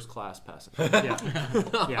some first class passenger. Yeah.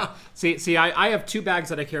 Yeah. See, I have 2 bags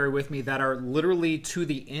that I carry with me that are literally to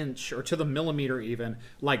the inch or to the millimeter even,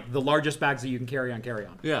 like the largest bags that you can carry on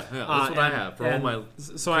carry-on. Yeah, that's what I and- have for all and my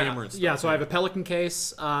so camera and stuff. Yeah, so I have a Pelican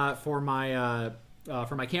case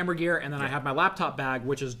for my camera gear, and then I have my laptop bag,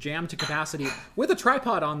 which is jammed to capacity with a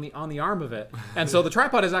tripod on the arm of it. And so the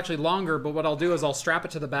tripod is actually longer, but what I'll do is I'll strap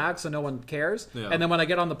it to the bag so no one cares. Yeah. And then when I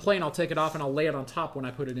get on the plane, I'll take it off and I'll lay it on top when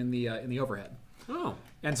I put it in the overhead. Oh.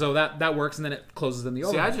 And so that works, and then it closes in the See,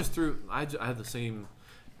 overhead. I just threw. I have the same.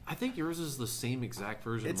 I think yours is the same exact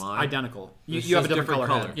version It's of mine. identical. You It's have a just different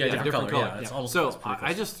color. head. Yeah, different color. Yeah, Yeah. it's almost. So it's pretty I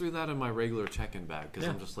close. just threw that in my regular check-in bag because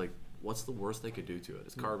Yeah. I'm just like, what's the worst they could do to it?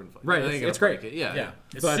 It's carbon fiber. Right, They ain't it's gonna great. break it. Yeah, Yeah,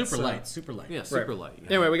 it's But, super light. Super light. yeah, super light. Yeah.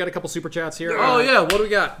 Anyway, we got a couple super chats here. Oh yeah, what do we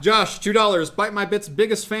got? Josh, $2. Bite My Bits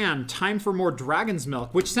biggest fan. Time for more Dragon's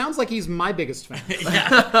Milk, which sounds like he's my biggest fan.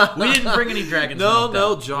 Yeah, we didn't bring any dragons. No, milk, no, though.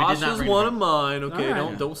 We did Josh not was bring one any- of mine. Okay, All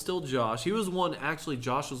right. don't steal Josh. He was one. Actually,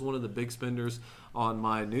 Josh was one of the big spenders on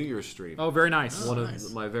my New Year's stream. Oh, very nice. One nice.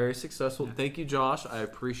 of my very successful. Thank you, Josh. I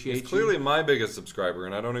appreciate He's you. clearly my biggest subscriber,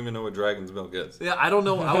 and I don't even know what Dragon's Milk is. Yeah, I don't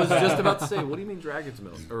know. I was just about to say, what do you mean Dragon's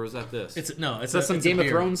Milk? Or is that this? It's no. It's Is that some it's a Game of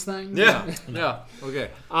beer. Thrones thing? Yeah. yeah. Okay.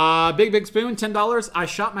 Big Spoon, $10. I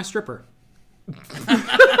shot my stripper.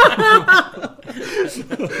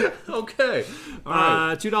 Okay. All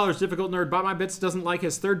right. $2 difficult nerd. Bought my bits. Doesn't like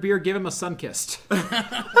his third beer. Give him a Sunkist.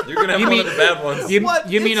 You're gonna have one of the bad ones.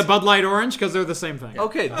 You mean a Bud Light Orange? Because they're the same thing.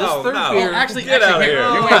 Okay, this Oh, third no. beer. Actually, Get out of here. here.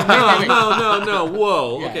 You're No, wait. no.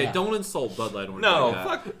 Whoa. Yeah, Okay, yeah. don't insult Bud Light Orange. No,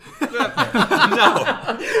 like fuck. that.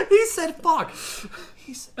 No. He said fuck.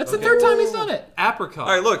 That's the third time he's done it. Apricot.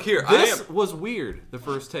 All right, look here. This was weird, the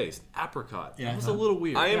first taste. Apricot. Yeah. It was a little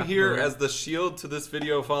weird. I am here as the shield to this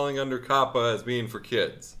video falling under COPPA as being for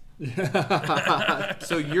kids.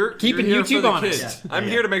 So you're Keeping you're here YouTube for the honest. kids. I'm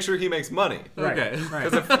here to make sure he makes money. Okay.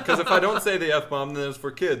 Right. Because if I don't say the F-bomb, then it's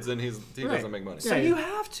for kids, and he Right. doesn't make money. So Yeah. you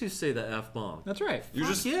have to say the F bomb. That's right. You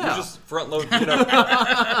just yeah. you just front load. You know.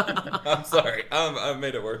 I'm sorry. I've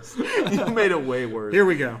made it worse. You made it way worse. Here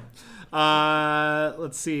we go.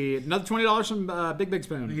 Let's see. Another $20 from Big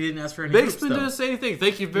Spoon. He didn't ask for any Big hoops, Spoon though. didn't say anything.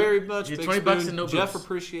 Thank you very much. Yeah, Big 20 bucks Spoon. and no Jeff boops.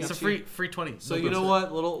 appreciates It's a free 20. So No you boops. know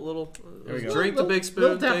what? Little we go. drink the Big Spoon.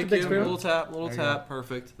 little tap Thank the Big you. Spoon. Little tap. you Tap.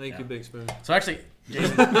 Perfect. Thank you, Yeah. Big Spoon. So actually,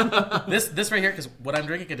 Jason, this right here, because what I'm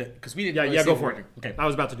drinking, because we didn't. Yeah, really yeah, see go what for we're it. drinking. Okay. I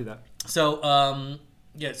was about to do that. So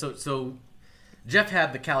so Jeff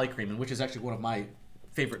had the Cali Cream, which is actually one of my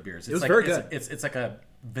favorite beers. It's was like, very it's, good. It's like a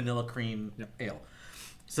vanilla cream ale.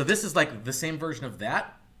 So this is like the same version of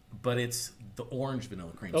that, but it's the orange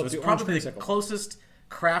vanilla cream. Oh, So it's it's the orange probably the creamsicle. closest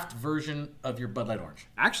craft version of your Bud Light Orange.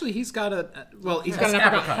 Actually, he's got a he's got It's an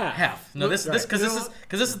apricot half. No, this Right. because You this know is what?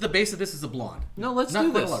 because this is the base of this is a blonde. No, let's Not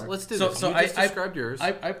do quite a this. lot. Let's do So- this. so you just I- described yours.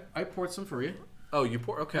 I poured some for you. Oh, you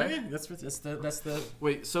pour. Okay. Yeah, that's the.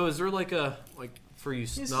 Wait. So is there like for you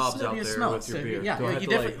just snobs smell- out you there smell with it. your So, beer? yeah, Do I yeah, have you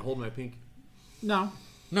to like definitely- hold my pink? No,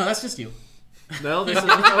 No, that's just you. No, this is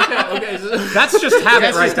okay. So, that's just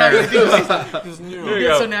habit That's right just there. how you do it. you You know.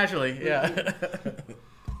 do it so naturally. Yeah.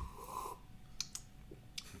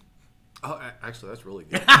 Oh, actually, that's really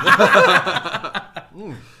good.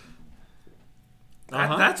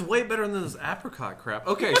 That's way better than this apricot crap.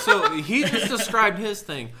 Okay, so he just described his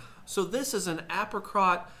thing. So this is an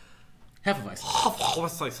apricot. Hefeweizen.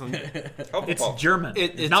 What's like some? It's German.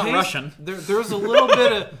 It not tastes- Russian. There's a little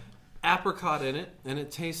bit of apricot in it, and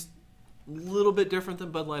it tastes a little bit different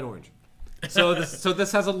than Bud Light Orange. So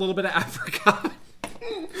this has a little bit of apricot.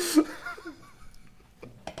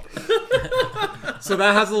 So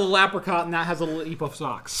that has a little apricot, and that has a little heap of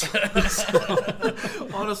socks.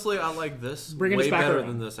 Honestly, I like this Bringing way us back better around.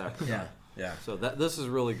 than this apricot. Yeah. Yeah. So this is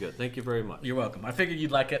really good. Thank you very much. You're welcome. I figured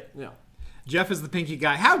you'd like it. Yeah. Jeff is the pinky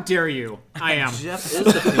guy. How dare you? I am. Jeff is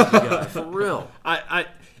the pinky guy for real.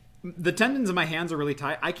 The tendons in my hands are really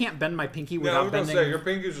tight. I can't bend my pinky Yeah, I without was gonna bending. say your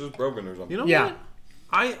pinky's just broken or something. You know Yeah. what?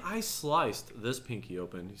 I sliced this pinky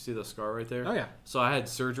open. You see the scar right there? Oh, yeah. So I had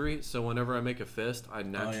surgery. So whenever I make a fist, I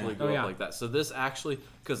naturally go Oh, yeah. up like that. So this actually,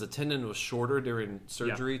 because the tendon was shorter during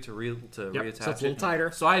surgery to reattach so it's a it. little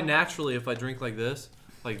tighter. So I naturally, if I drink like this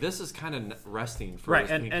is kind of resting for Right,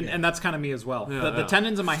 this and, pinky. and that's kind of me as well. Yeah, the yeah.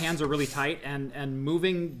 tendons in my hands are really tight, and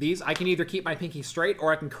moving these, I can either keep my pinky straight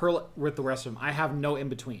or I can curl it with the rest of them. I have no in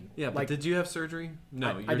between. yeah, but like did you have surgery? No,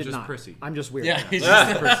 I you're did just not. prissy. I'm just weird. Yeah. He's Just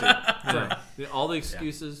just, prissy. Right. All the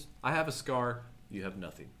excuses. I have a scar. You have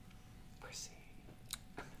nothing.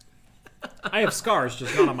 I have scars,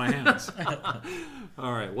 just not on my hands.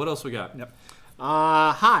 All right. What else we got? Yep.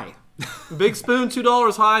 Hi. Big Spoon,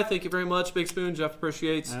 $2 high. Thank you very much, Big Spoon. Jeff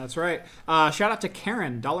appreciates. That's right. Shout out to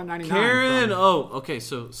Karen, $1.99. Karen. from- Oh, okay.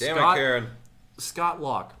 So Damn Scott, it, Karen. Scott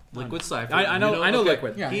Locke, Liquid Cipher. I know- You I know okay.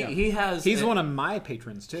 Liquid. Yeah, yeah. He has. He's one of my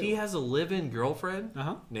patrons too. He has a live-in girlfriend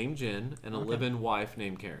Uh-huh. named Jen and a live-in wife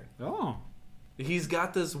named Karen. Oh. He's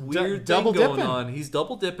got this weird double thing going dipping. on. He's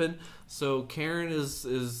double dipping. So Karen is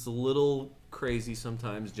a little crazy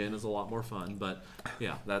sometimes. Jen is a lot more fun. But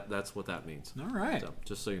yeah, that's what that means. All right. So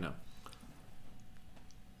just so you know.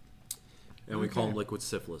 And we call him Liquid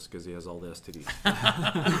Syphilis because he has all the STDs.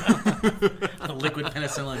 liquid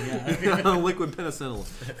penicillin. Yeah. Liquid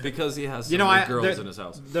penicillin because he has so You know, many girls in his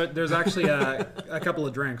house. There's actually a couple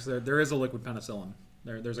of drinks. There is a liquid penicillin.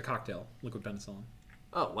 There's a cocktail, liquid penicillin.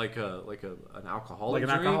 Oh, like an alcoholic Like an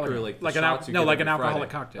drink alcoholic- or like like the an al- shots you no, get like on an Friday? alcoholic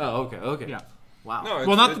cocktail. Oh, okay. Yeah. Wow. No,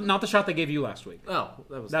 Well, not the shot they gave you last week. Oh,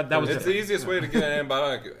 that was That was It's different. the easiest way to get an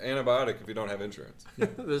antibiotic if you don't have insurance.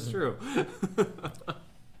 That's true.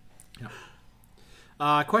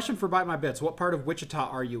 Question for Bite My Bits. What part of Wichita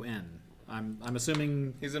are you in? I'm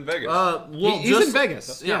assuming He's in Vegas. Well, he's in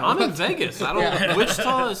Vegas. Yeah, I'm in Vegas. I don't.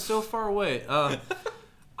 Wichita is so far away.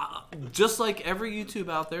 Just like every YouTube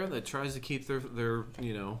out there that tries to keep their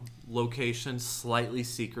location slightly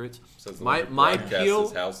secret. Says the My one that broadcasts PO.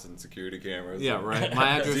 his house and security cameras. Yeah, right.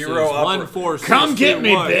 My address Zero is oper- 14621. Come get me,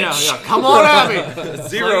 bitch. Yeah, come on at me. Zero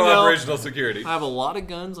So, you know, operational security. I have a lot of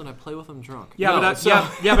guns and I play with them drunk. Yeah, No, but so-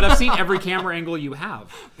 but I've seen every camera angle you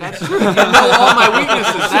have. That's true. You know all my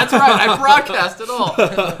weaknesses. That's right. I broadcast it all.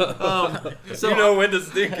 So You know when to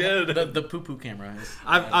sneak in. The poo-poo camera is.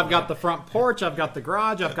 I've got the front porch, I've got the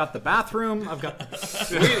garage, I've got the bathroom, I've got.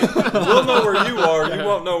 We'll know where you are. You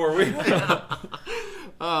won't know where we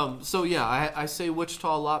are. So yeah, I say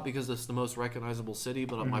Wichita a lot because it's the most recognizable city,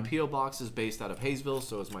 but my P.O. box is based out of Hayesville,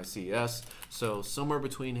 so is my CS. So somewhere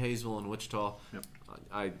between Hayesville and Wichita. Yep.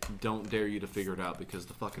 I don't dare you to figure it out because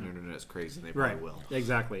the fucking internet is crazy and they probably Right. will.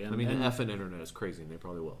 Exactly. I mean, the effing internet is crazy and they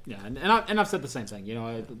probably will. Yeah, and I've said the same thing. You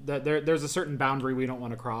know, there's a certain boundary we don't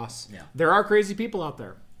want to cross. Yeah. There are crazy people out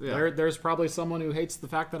there. Yeah. There's probably someone who hates the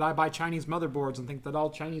fact that I buy Chinese motherboards and think that all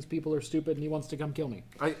Chinese people are stupid and he wants to come kill me.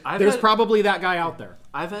 There's probably that guy out there.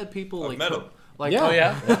 I've had people like met him. like Yeah. Oh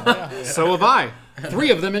yeah. So have I.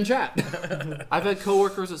 3 of them in chat. I've had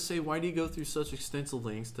coworkers that say, "Why do you go through such extensive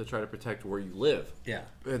lengths to try to protect where you live?" Yeah.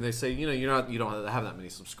 And they say, you know, you don't have that many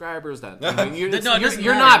subscribers. That No, I mean, it doesn't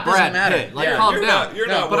you're matter. not It doesn't Brad matter. Pitt. Like, Yeah. calm You're down. not- you're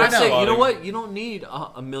not But I worth say, you know spotting. what? You don't need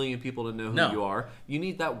a million people to know who No. you are. You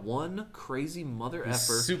need that one crazy mother Who's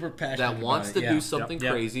effer super passionate that about wants it. to Yeah. do something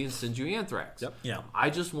Yep. crazy and send you anthrax. Yep. Yeah. I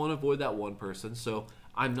just want to avoid that one person, so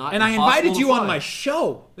I'm not. And I impossible invited to you on find. my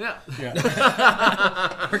show. Yeah,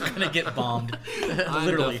 We're gonna get bombed. I'm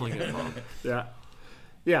Literally. definitely gonna bomb. Yeah.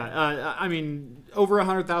 Yeah, I mean, over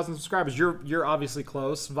 100,000 subscribers. You're obviously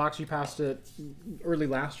close. Vox, you passed it early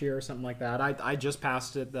last year or something like that. I just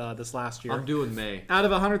passed it this last year. I'm doing May. Out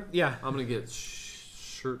of 100, yeah. I'm gonna get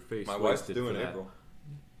shirt face. My wife's doing April.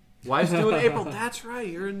 Wife's doing April. That's right.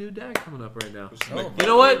 You're a new dad coming up right now. Just make- You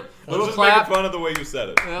know what? I was Little just clap. making fun of the way you said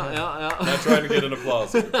it. Yeah. Not trying to get an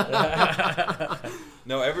applause here.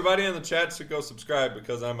 No, everybody in the chat should go subscribe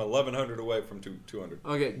because I'm 1,100 away from 200.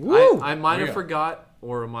 Okay, Woo! I might There have you go. forgot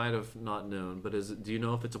or might have not known, but do you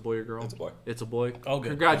know if it's a boy or girl? It's a boy. It's a boy. Oh, good.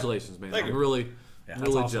 Congratulations, man! Thank I'm you. really, Yeah, really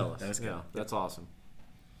that's awesome. jealous. That is good. Yeah, that's awesome.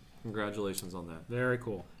 Congratulations on that. Very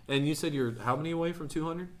cool. And you said you're how many away from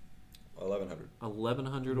 200? 1,100.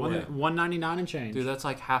 1,100 away. 199 and change. Dude, that's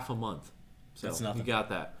like half a month. So That's nothing. you got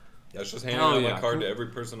that. That's just handing Oh, out yeah. my card to every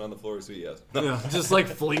person on the floor of CES. Yeah, just like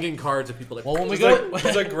flinging cards at people. Like, Well, when we It's go, like,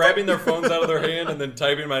 it's like grabbing their phones out of their hand and then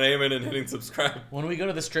typing my name in and hitting subscribe. when we go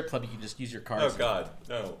to the strip club, you can just use your cards. Oh God,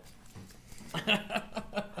 no.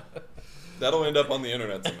 That'll end up on the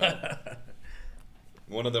internet somehow.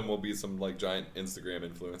 One of them will be some like giant Instagram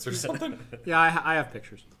influencer or something. Yeah, I have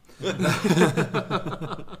pictures.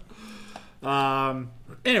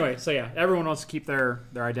 Anyway, so yeah, everyone wants to keep their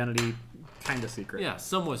identity kind of secret. yeah,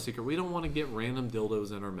 somewhat secret. We don't want to get random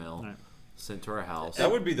dildos in our mail Right. sent to our house.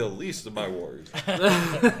 That would be the least of my worries. But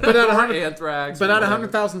at 100, Anthrax. but at whatever.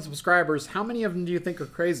 100,000 subscribers, how many of them do you think are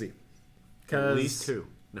crazy? At least 2.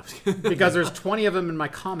 No. Because there's 20 of them in my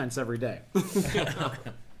comments every day.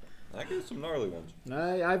 I get some gnarly ones.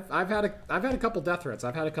 I've had a couple death threats.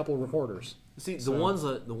 I've had a couple reporters. See, the ones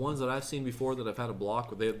that I've seen before that I've had a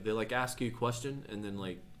block, they like ask you a question and then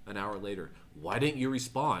like an hour later, why didn't you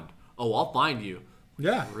respond? Oh, I'll find you.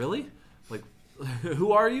 Yeah. Really? Like,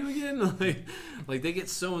 who are you again? like they get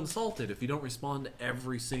so insulted if you don't respond to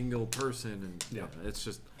every single person, and yeah, it's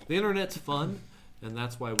just the internet's fun, and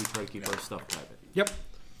that's why we try to keep our stuff private. Yep.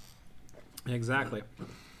 Exactly.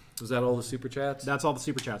 Was that all the super chats? That's all the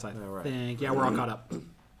super chats, I right. think. Yeah, we're all caught up.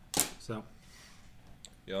 So,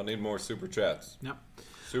 Y'all need more super chats. yep.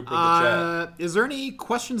 Super the chat. Is there any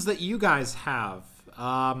questions that you guys have?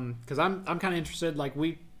 Because I'm kind of interested. Like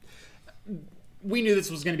we knew this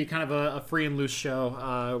was going to be kind of a free and loose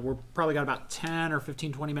show. We're probably got about 10 or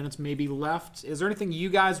 15, 20 minutes maybe left. Is there anything you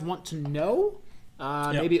guys want to know?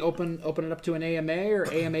 Maybe open it up to an AMA or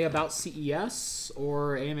AMA about CES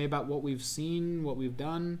or AMA about what we've seen, what we've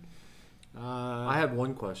done. I had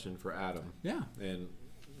one question for Adam, Yeah. and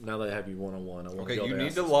now that I have you one-on-one, I won't Okay, be able you to need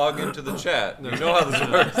ask to this. log into the chat. You know how this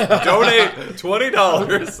works. Donate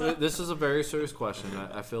 $20. This is a very serious question.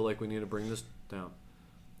 I feel like we need to bring this down.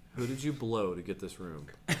 Who did you blow to get this room?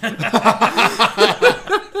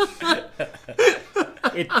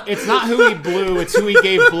 It's not who he blew, it's who he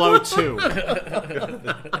gave blow to.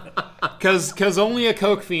 Because only a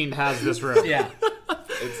coke fiend has this room. Yeah.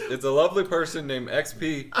 It's a lovely person named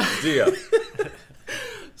XP Dia.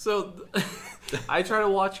 So, I try to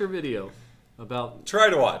watch your video about. Try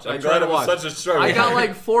to watch. I I'm try glad to it was watch. such a struggle. I got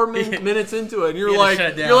like 4 minutes into it, and you're You had to like,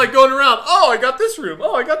 shut it down. you're like going around. Oh, I got this room.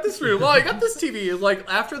 Oh, I got this room. Oh, I got this TV. It's like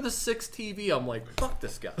after the 6th TV, I'm like, fuck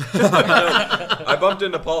this guy. I bumped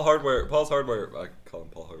into Paul's Hardware. I call him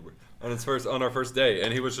Paul Hardware. on our first day,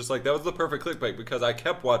 and he was just like, that was the perfect clickbait, because I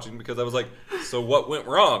kept watching, because I was like, so what went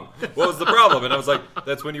wrong? What was the problem? And I was like,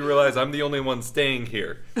 that's when you realize I'm the only one staying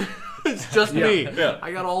here. It's just me. Yeah.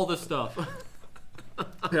 I got all this stuff.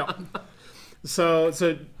 Yeah. So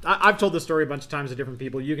I've told this story a bunch of times to different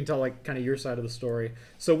people. You can tell like kind of your side of the story.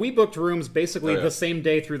 So we booked rooms basically the same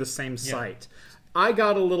day through the same site. I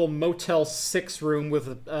got a little Motel 6 room with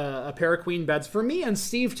a pair of queen beds for me and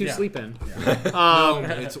Steve to sleep in. No,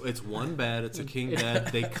 it's one bed. It's a king bed.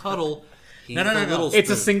 They cuddle. No. It's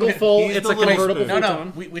a single full. He's It's the a little convertible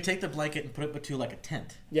spoon. futon. We take the blanket and put it to like a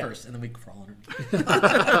tent first, and then we crawl under.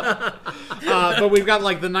 But we've got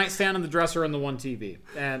like the nightstand and the dresser and the one TV,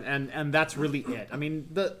 and that's really it. I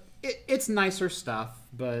mean, it's nicer stuff,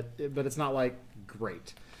 but it's not like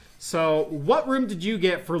great. So, what room did you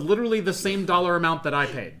get for literally the same dollar amount that I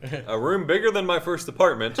paid? A room bigger than my first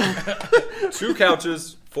apartment, 2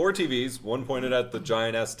 couches, 4 TVs, one pointed at the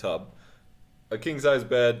giant ass tub, a king size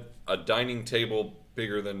bed, a dining table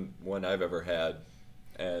bigger than one I've ever had,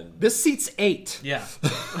 and This seats 8. Yeah.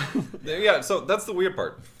 yeah. So that's the weird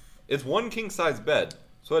part. It's one king size bed.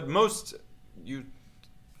 So at most,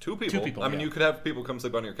 two people. I mean, yeah. you could have people come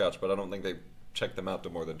sleep on your couch, but I don't think they check them out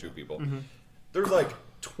to more than 2 people. There's like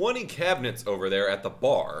 20 cabinets over there at the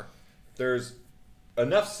bar. There's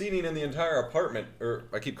enough seating in the entire apartment, or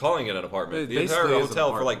I keep calling it an apartment. It The entire basically is an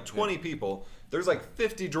hotel for like apartment, 20 people. There's like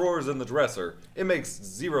 50 drawers in the dresser. It makes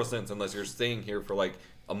 0 sense unless you're staying here for like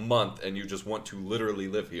a month and you just want to literally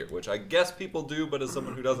live here, which I guess people do, but as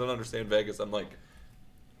someone who doesn't understand Vegas, I'm like,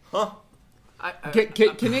 huh?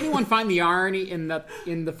 Can anyone find the irony in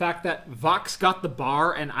the fact that Vox got the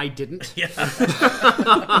bar and I didn't? Yeah.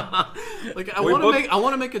 Like I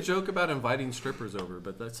want to make a joke about inviting strippers over,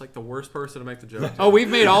 but that's like the worst person to make the joke to. Oh, we've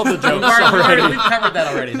made all the jokes We've already. covered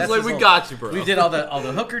that already. It's like we got you, bro. We did all the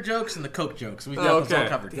hooker jokes and the coke jokes. We got those all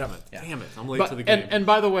covered. Damn it. Yeah. Damn it. I'm late But, to the game. and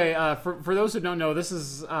by the way, for those who don't know, this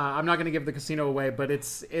is I'm not going to give the casino away, but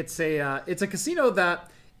it's a casino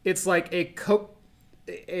that it's like a Coke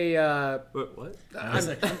What?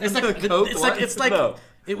 It's like No.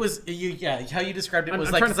 it was how you described it was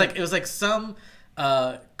I'm like trying it's to like it was like some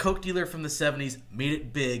coke dealer from the 70s made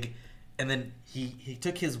it big, and then he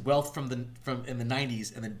took his wealth from in the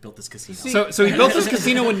 90s and then built this casino. So he built this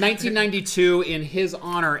casino in 1992 in his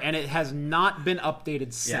honor, and it has not been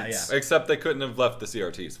updated since. Yeah. Except they couldn't have left the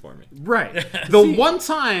CRTs for me. Right. The one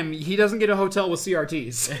time he doesn't get a hotel with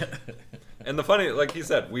CRTs. And the funny, like he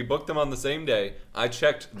said, we booked them on the same day. I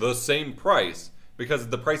checked the same price because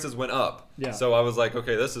the prices went up. Yeah. So I was like,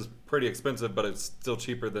 okay, this is pretty expensive, but it's still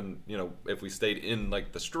cheaper than, if we stayed in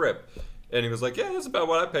like the strip. And he was like, yeah, that's about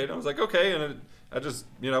what I paid. And I was like, okay. And I just,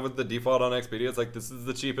 with the default on Expedia, it's like, this is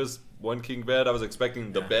the cheapest one king bed. I was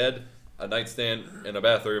expecting the bed, a nightstand, and a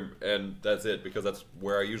bathroom, and that's it because that's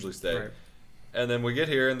where I usually stay. Right. And then we get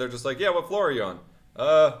here and they're just like, yeah, what floor are you on?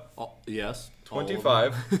 Yes.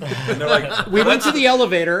 25. And they're like, We went to the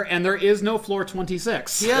elevator, and there is no floor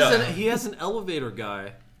 26. He has an elevator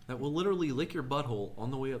guy that will literally lick your butthole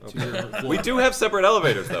on the way up to your floor. we do have separate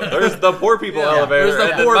elevators, though. There's the poor people elevator.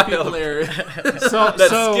 There's and the poor my people elevator area.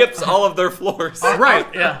 that skips all of their floors. Right.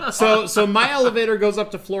 Yeah. So my elevator goes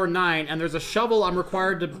up to floor 9, and there's a shovel I'm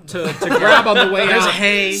required to grab on the way There's out,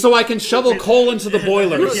 hay. so I can shovel coal into the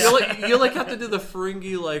boilers. You like have to do the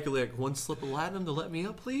Fringy like one slip of Latinum to let me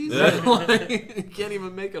up, please. Like, you can't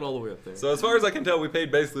even make it all the way up there. So as far as I can tell, we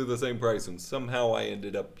paid basically the same price, and somehow I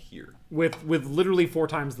ended up here. with literally 4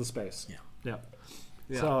 times the space. Yeah.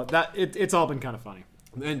 So it's all been kind of funny.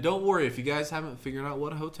 And don't worry, if you guys haven't figured out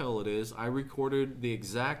what hotel it is, I recorded the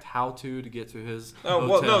exact how-to to get to his Oh, hotel.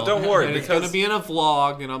 well, no, don't worry, And it's because- going to be in a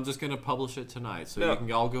vlog, and I'm just going to publish it tonight, so No. you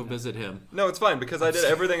can all go visit him. No, it's fine, because I did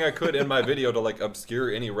everything I could in my video to,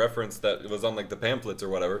 obscure any reference that was on, the pamphlets or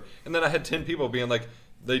whatever. And then I had 10 people being like,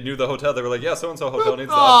 they knew the hotel. They were like, yeah, so-and-so hotel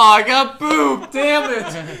needs Oh, that. I got booped! Damn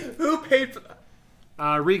it! Who paid for that?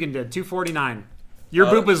 Regan did $249. Your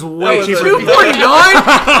boop is way was cheaper. a- than $249?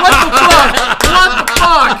 What the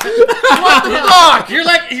fuck? What the fuck? You're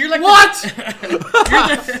like What?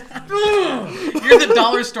 you're the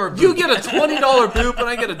dollar store booth. You get a $20 boop, and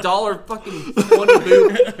I get a $1 fucking 20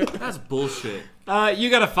 boop. That's bullshit. You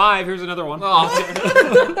got a 5. Here's another one. Oh,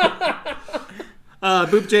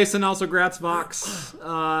 Boop Jason also grats Vox.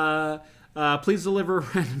 Please deliver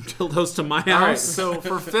random dildos to my all right. house. So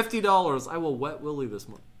for $50, I will wet Willie this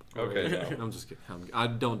month. Okay, no. I'm just kidding. I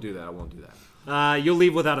don't do that. I won't do that. You'll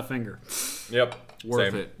leave without a finger. Yep.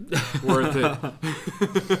 Worth same. it. Worth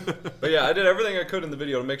it. But yeah, I did everything I could in the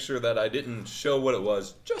video to make sure that I didn't show what it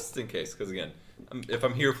was, just in case. Because again, if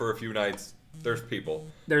I'm here for a few nights, there's people.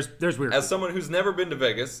 There's weird. As someone who's never been to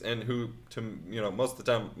Vegas and who, most of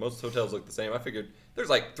the time, most hotels look the same, I figured there's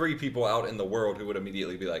like 3 people out in the world who would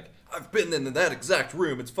immediately be like, I've been in that exact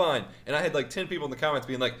room, it's fine. And I had like 10 people in the comments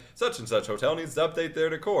being like, such and such hotel needs to update their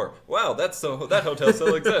decor. Wow, that hotel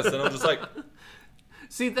still exists. And I'm just like,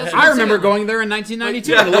 See, that's I remember going there in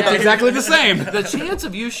 1992 and it looked exactly the same. the chance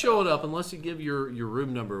of you showing up, unless you give your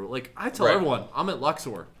room number, like I tell Right. everyone, I'm at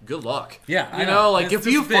Luxor. Good luck. Yeah, I you know. know, like It's if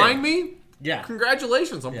this you big. find me, Yeah.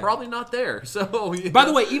 congratulations. I'm Yeah. probably not there. So By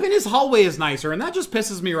the way, even his hallway is nicer, and that just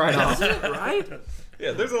pisses me right off. right?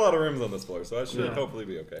 yeah, there's a lot of rooms on this floor, so I should hopefully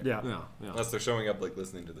be okay. Yeah. Yeah, yeah. Unless they're showing up like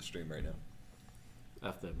listening to the stream right now.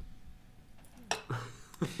 F them.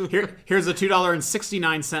 Here's a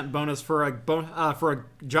 $2.69 bonus for a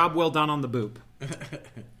job well done on the boop.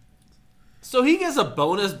 So he gets a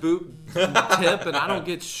bonus boot tip, and I don't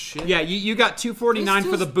get shit. Yeah, you got $2.49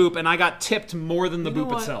 for This the boop, and I got tipped more than the You know boop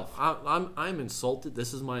what? itself. I'm insulted.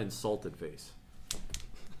 This is my insulted face.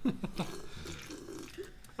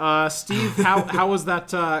 Steve, how was that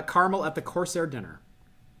caramel at the Corsair dinner?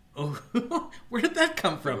 Oh, where did that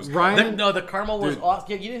come from? Ryan? No, the caramel was Dude. awesome.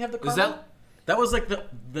 Yeah, you didn't have the Is caramel? that- That was like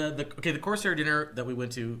the Corsair dinner that we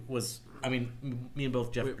went to was, I mean, me and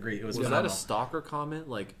both Jeff agree. It was Was that phenomenal. a stalker comment?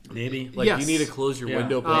 Like Maybe. like Yes. you need to close your Yeah.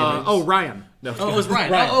 window. payments? Ryan. No. Oh, it was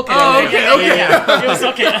Ryan. Ryan. Oh, okay. Oh, okay. Yeah. It was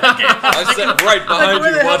okay. I sat right behind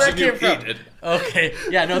where the you hell watching that you came eat from? it. Okay.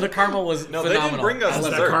 Yeah, no, the caramel was No, phenomenal. they didn't bring us That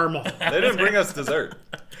dessert. caramel. They didn't bring us dessert.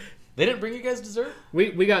 They didn't bring you guys dessert?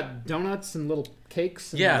 We got donuts and little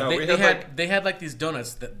cakes. And Yeah, No, we they had, had like these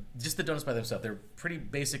donuts that just the donuts by themselves. They're pretty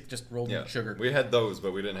basic, just rolled Yeah, in sugar. we had those,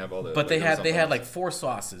 but we didn't have all the. But there was they something had else. like 4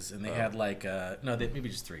 sauces, and they had like maybe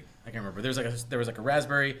just 3. I can't remember. There was like a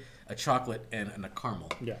raspberry, a chocolate, and a caramel.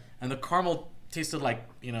 Yeah. And the caramel tasted like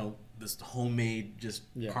this homemade just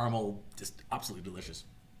Yeah. caramel, just absolutely delicious.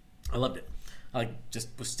 I loved it. I like just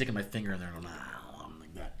was sticking my finger in there and going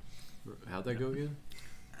like that. How'd that go again?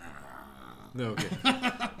 No, okay.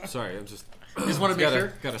 Sorry, I'm just Just want to make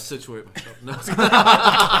sure. gotta situate myself. No,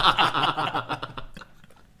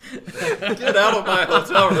 Get out of my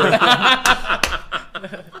hotel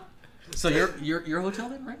room. So your hotel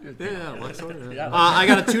then, right? yeah, Luxor. Yeah. Yeah. I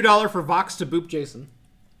got a $2 for Vox to boop Jason.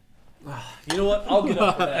 You know what? I'll get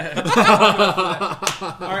up for that.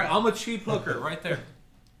 All right, I'm a cheap hooker right there.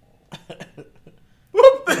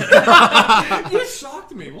 You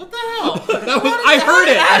shocked me. What the hell? I heard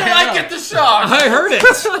it. How did I get the shock? I heard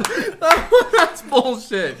it. That's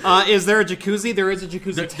bullshit. Is there a jacuzzi? There is a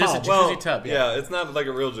jacuzzi There's a tub. jacuzzi tub, yeah. it's not like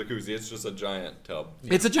a real jacuzzi. It's just a giant tub.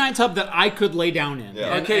 It's a giant tub that I could lay down in.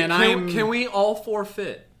 Yeah. And, Okay, and can we all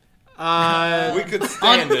forfeit? We could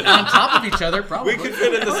stand it. On top of each other, probably. We could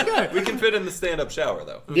fit in the. We can fit in the stand-up shower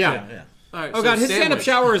though. Yeah. Yeah. All right, Oh so god, his stand-up sandwich.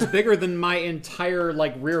 shower is bigger than my entire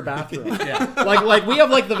rear bathroom. Yeah. Like we have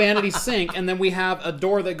the vanity sink, and then we have a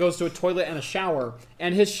door that goes to a toilet and a shower,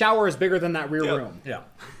 and his shower is bigger than that rear Yeah. room. Yeah.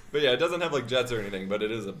 But yeah, it doesn't have like jets or anything. But it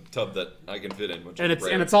is a tub that I can fit in. Which And is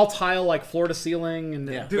it's all tile floor to ceiling and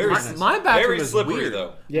Yeah. Dude, Very my, nice. my bathroom very is slippery weird.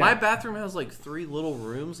 though. Yeah. My bathroom has like 3 little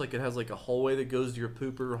rooms. Like it has like a hallway that goes to your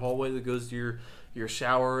pooper, a hallway that goes to your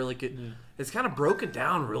shower. Like it's kind of broken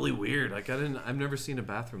down really weird. Like I've never seen a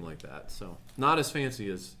bathroom like that. So not as fancy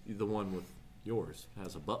as the one with yours. It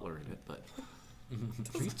has a butler in it, but.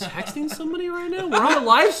 Are you texting somebody right now? We're on a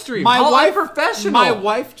live stream. Call professional. My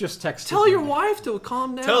wife just texted. Tell me. your wife to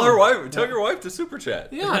calm down. Tell your wife to super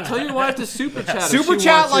chat. Yeah, tell your wife to super chat. if Super she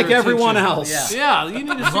chat wants your like everyone attention. else. Yeah. Yeah, you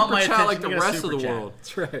need to want super my chat like attention, the you gotta rest of the super chat. world.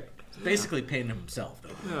 That's right. Basically paying himself, though.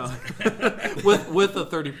 Yeah. with a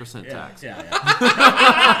 30% tax. Yeah.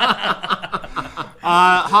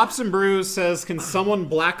 Hops and Brews says, "Can someone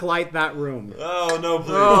blacklight that room?" Oh no,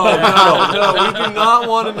 please. Oh no, we do not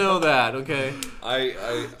want to know that. Okay.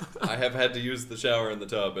 I have had to use the shower in the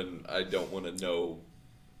tub, and I don't want to know.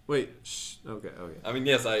 Wait. Shh. Okay. Okay. I mean,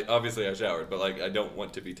 yes, I obviously showered, but I don't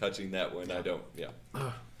want to be touching that when I don't. Yeah.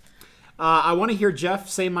 I want to hear Jeff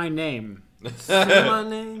say my name. Say my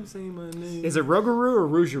name. Say my name. Is it Rogaroo or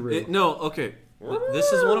Rougaroo? No. Okay.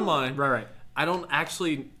 This is one of mine. Right. I don't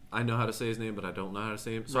actually. I know how to say his name, but I don't know how to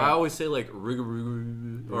say him. So I always say like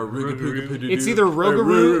Rugaroo or Rugapoogapoo. It's either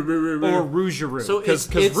Rogaroo or Rougaroo. So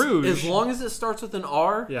because it's Rouge. as long as it starts with an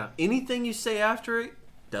R, Yeah. anything you say after it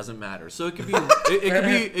doesn't matter. So it could be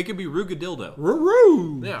it could be Rugadildo.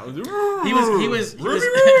 Roo. Yeah. He was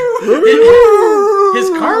his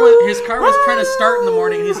car was trying to start in the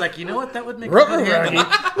morning. He's like, you know what? That would make a good handle.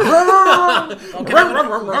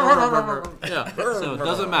 Yeah. So it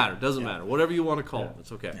doesn't matter. Doesn't matter. Whatever you want to call it,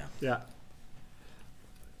 it's okay. Yeah.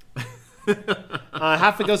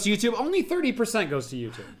 Half it goes to YouTube. Only 30% goes to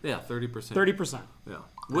YouTube. Yeah, 30%. 30%. Yeah.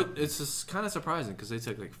 What? It's just kind of surprising because they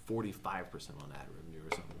take like 45% on ad revenue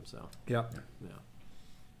or something. So Yep. yeah.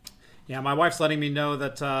 Yeah, my wife's letting me know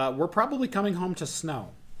that we're probably coming home to snow.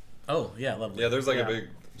 Oh yeah, lovely. Yeah, there's like Yeah. a big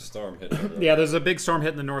storm hitting. Yeah, there's a big storm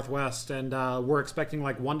hitting the Northwest, and we're expecting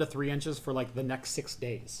like 1 to 3 inches for like the next 6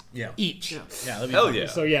 days. Yeah. Each. Yeah. Yeah, that'd be Hell fun. yeah.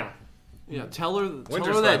 So yeah. Yeah, tell her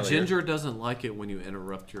Winter's that finally Ginger doesn't like it when you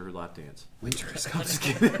interrupt your lap dance. Winter is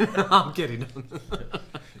coming. I'm kidding.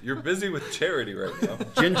 You're busy with charity right now.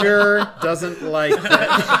 Ginger doesn't like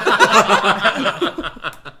that.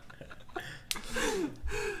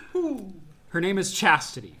 Her name is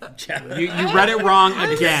Chastity. You read it wrong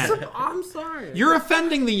again. I'm sorry. You're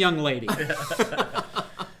offending the young lady.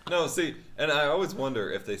 No, see, and I always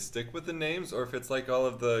wonder if they stick with the names or if it's like all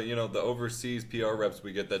of the, the overseas PR reps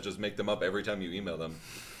we get that just make them up every time you email them.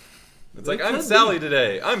 It's like, I'm could Sally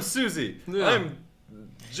today. I'm Susie. Yeah. I'm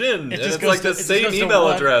Jin. It And just it's goes like to- the it just same goes to email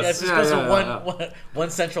one- address. Yeah, it just Yeah, goes to yeah, one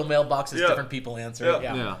central mailbox. Yeah. Different people answer it.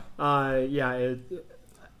 Yeah. Yeah. Yeah.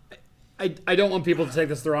 I don't want people to take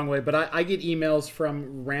this the wrong way, but I get emails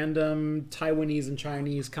from random Taiwanese and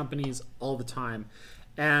Chinese companies all the time.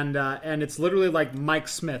 And it's literally like Mike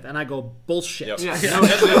Smith, and I go, bullshit. Yep.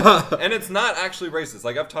 Yeah. And it's not actually racist.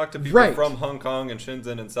 Like, I've talked to people Right. from Hong Kong and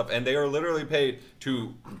Shenzhen and stuff, and they are literally paid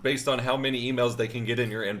based on how many emails they can get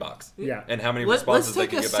in your inbox. Yeah. And how many Let's responses they take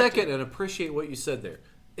can a get back to second you. and appreciate what you said there.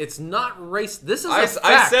 It's not race. This is I a s- fact.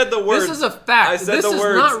 I said the words. This is a fact. I said this the is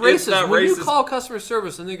words. not racist. It's not when you racist. call customer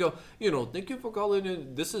service and they go, thank you for calling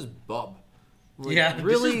in. This is Bob. Like, Yeah, this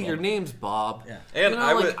really, is your Bob. name's Bob. Yeah. And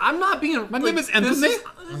I would- I'm not being. My name is this Anthony.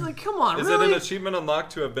 is like, come on, Is really? it an achievement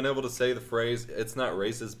unlocked to have been able to say the phrase "it's not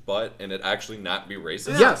racist, but" and it actually not be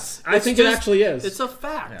racist? Yes, I It's think it just- actually is. It's a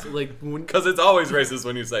fact. Yeah. Like when Because it's always racist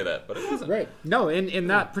when you say that, but it isn't. Right. No, in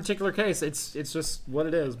that particular case, it's just what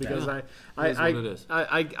it is because Yeah. I It is what it is.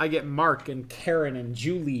 I get Mark and Karen and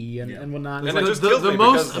Julie and, Yeah. and whatnot. And It's it like- just the kills me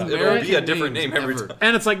most because it'll be a American different names name every ever. time.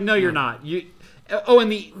 and it's like, no, you're not. You. Oh,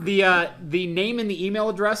 and the name in the email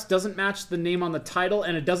address doesn't match the name on the title,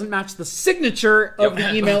 and it doesn't match the signature of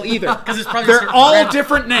the email either. Because it's probably They're just all random-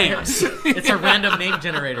 different names. It's a random name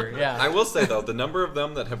generator. Yeah. I will say though, the number of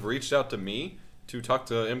them that have reached out to me to talk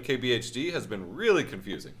to MKBHD has been really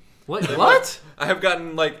confusing. what? I have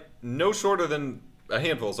gotten like no shorter than a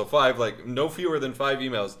handful, so 5, like no fewer than 5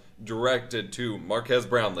 emails directed to Marquez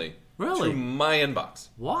Brownlee Really? to my inbox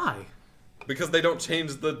Why? because they don't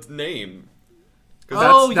change the name. 'Cause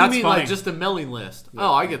Oh, that's you mean funny. like just a mailing list?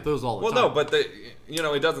 Oh, I get those all the well, time. no, but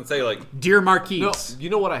it doesn't say like Dear No, Marquise. you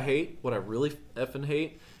know what I hate? What I really effing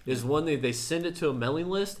hate is when they send it to a mailing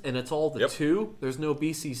list and it's all the Yep. 2. There's no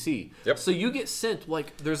BCC. Yep. So you get sent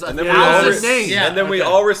like there's a And then we all, thousand names. Yeah. and then we okay.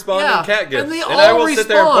 all respond Yeah, in cat gifs. and they I all will sit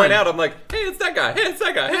there and point respond. out, I'm like, hey, it's that guy. Hey, it's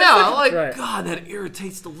that guy. Hey, it's Yeah, that guy. like Right. God, that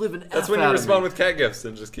irritates the living. That's when you respond with cat gifs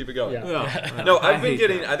and just keep it going. Yeah. Yeah. No, I I've been hate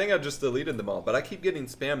getting. that. I think I've just deleted them all, but I keep getting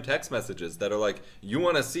spam text messages that are like, "You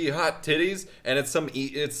want to see hot titties?" and it's some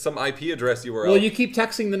IP address URL. Well, you keep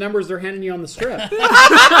texting the numbers they're handing you on the strip.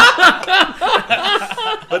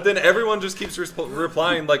 But then everyone just keeps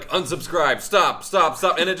replying like, "Unsubscribe, stop, stop,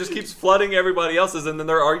 stop," and it just keeps flooding everybody else's, and then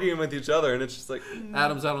they're arguing with each other, and it's just like,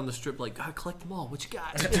 Adam's out on the strip, like, gotta collect them all. What you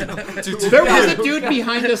got? There was a dude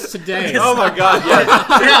behind us today. "Oh my god, yes."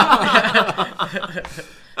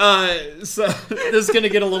 So this is gonna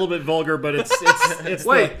get a little bit vulgar, but it's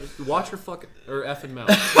Wait, watch your fucking or effing mouth.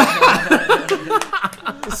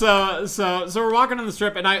 so we're walking on the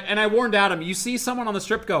strip, and I warned Adam, you see someone on the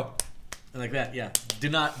strip, go. Like that. Yeah. Do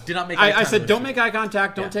not make. I said, don't make eye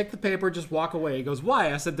contact, don't Yeah. take the paper, just walk away. He goes,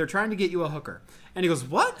 why? I said, they're trying to get you a hooker. And he goes,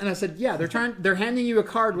 what? And I said, yeah, they're handing you a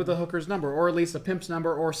card with a hooker's number, or at least a pimp's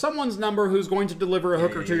number, or someone's number who's going to deliver a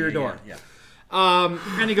hooker to your door. Yeah.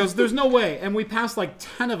 And he goes, there's no way. And we passed like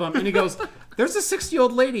 10 of them, and he goes, there's a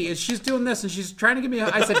 60-year-old lady, and she's doing this, and she's trying to give me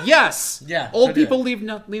I said, yes. Yeah, Old I did. people leave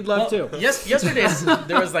love Well, too. yesterday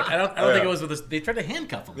there was like I don't yeah. think it was with this. They tried to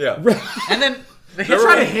handcuff him. Yeah. And then they There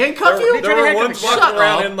tried were- to handcuff There, you. there were ones Shut walking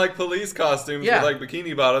around up. in like police costumes Yeah. with like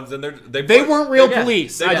bikini bottoms, and they They put- weren't real Yeah.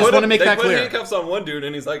 police. They I just put want to him- make they that put clear. handcuffs on one dude,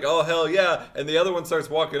 and he's like, "Oh hell yeah!" And the other one starts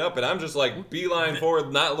walking up, and I'm just like beeline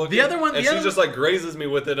forward, not looking. The other one- and the she other- just like grazes me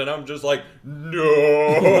with it, and I'm just like,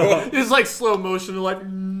 "No!" It's like slow motion, like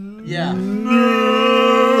Yeah. And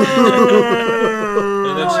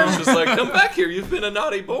then she's just like, "Come back here, you've been a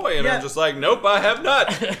naughty boy," and Yeah. I'm just like, "Nope, I have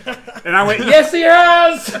not." And I went, yes, he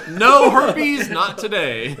has. no herpes, not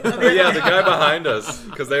today. But yeah, the guy behind us,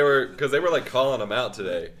 because they were like calling him out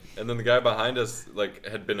today, and then the guy behind us like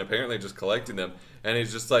had been apparently just collecting them, and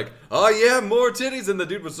he's just like, "Oh yeah, more titties," and the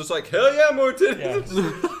dude was just like, "Hell yeah, more titties."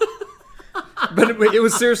 But it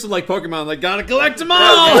was seriously like Pokemon, like, gotta collect them all!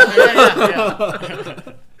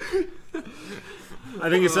 I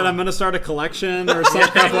think he said, I'm gonna start a collection or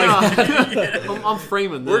something like that. I'm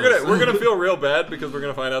framing this. We're gonna feel real bad because we're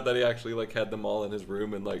gonna find out that he actually like had them all in his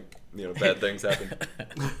room and like bad things happened.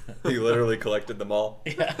 He literally collected them all.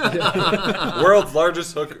 World's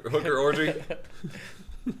largest hooker orgy.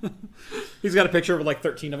 He's got a picture of like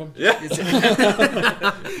 13 of them. Yeah,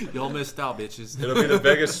 Y'all missed out, bitches. it'll be the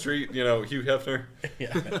Vegas Street. Hugh Hefner,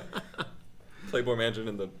 Yeah. Playboy Mansion,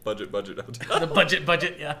 and the budget hotel. The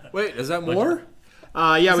budget. Yeah. Wait, is that more?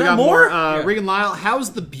 Yeah, we that got more? more. Regan Lyle,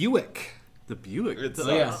 how's the Buick? The Buick. It's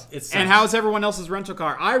Oh, yeah. It's And how's everyone else's rental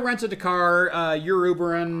car? I rented a car. You're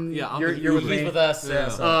Ubering. Yeah, I'm you're with Ubering. me. He's with us. Yeah.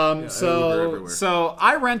 so- Uber So everywhere.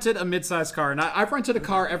 I rented a mid-sized car, and I've rented a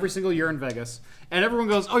car every single year in Vegas, and everyone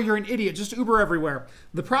goes, "Oh, you're an idiot! Just Uber everywhere."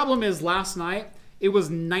 The problem is, last night it was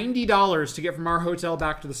 $90 to get from our hotel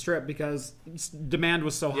back to the Strip because demand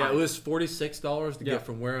was so high. Yeah, it was $46 to Yeah. get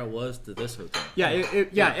from where I was to this hotel. Yeah,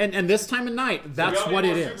 and this time of night, that's what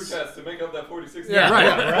it is. Super chats to make up that 46. Yeah.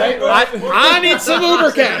 Right. I need some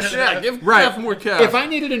Uber cash. Yeah, give Right. Jeff more cash. If I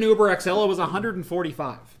needed an Uber XL, it was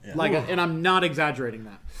 $145. And I'm not exaggerating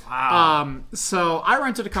that. Wow. So I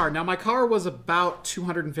rented a car. Now my car was about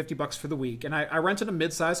 $250 for the week, and I rented a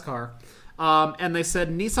mid-sized car. And they said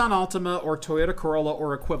Nissan Altima or Toyota Corolla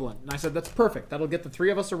or equivalent. And I said, that's perfect. That'll get the three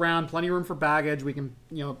of us around, plenty of room for baggage. We can,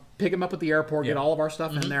 pick them up at the airport, get all of our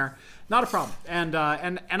stuff in there. Not a problem. And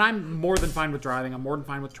I'm more than fine with driving. I'm more than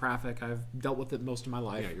fine with traffic. I've dealt with it most of my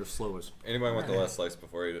life. Yeah, you're slow as. Anybody want the last slice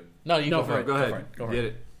before I eat it? No, you No, go for it. Go ahead. For it. Go for Get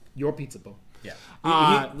it. it. Your pizza, Bo. Yeah.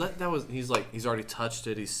 He's already touched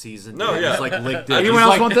it. He's seasoned No, it. yeah. He's like licked it. Anyone He's else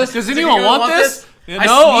like, want this? Does anyone want this? I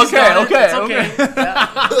No? sneezed on it. Okay. It's okay.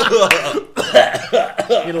 Yeah.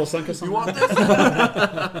 Get a little sunkiss on You that? want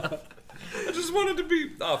this? I just wanted to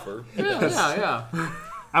be offer. Yeah.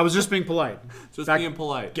 I was just being polite. Just Back- being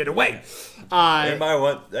polite. Get away. Anybody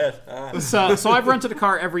want that? So I've rented a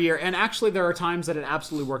car every year, and actually there are times that it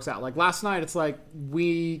absolutely works out. Like last night, it's like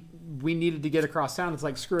we needed to get across town. It's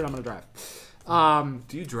like, screw it, I'm gonna drive.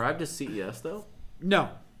 Do you drive to CES though? No,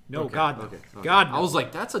 God, no. Okay. God, no. I was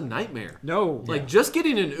like, that's a nightmare. no. Like just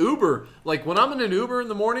getting an Uber. Like when I'm in an Uber in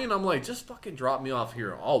the morning, I'm like, just fucking drop me off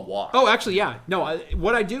here. I'll walk. Oh, actually, yeah. No,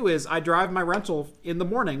 what I do is I drive my rental in the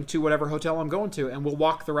morning to whatever hotel I'm going to, and we'll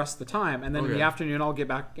walk the rest of the time. And then in Okay. the afternoon, I'll get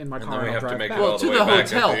back in my then car we and I'll have to drive make back. it all Well, the to way the back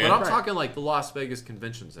at hotel, the but end. I'm Right. talking like the Las Vegas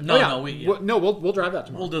Convention Center. No, yeah. no, we We'll drive that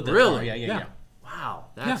tomorrow. we'll do that. Really? tomorrow. Yeah. Wow,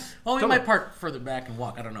 that's Oh, we Totally. might park further back and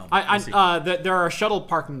walk. I don't know. I We'll see. there are shuttle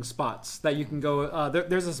parking spots that you can go.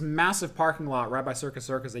 There's this massive parking lot right by Circus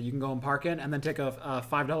that you can go and park in, and then take a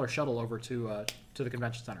 $5 shuttle over to the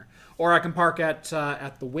convention center. Or I can park at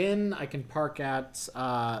the Wynn. I can park at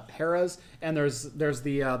Harrah's, and there's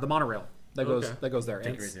the monorail that goes there. And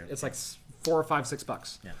Take it right there. it's like $4 or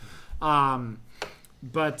 $6. Yeah.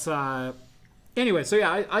 But anyway, so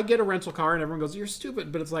yeah, I get a rental car, and everyone goes, "You're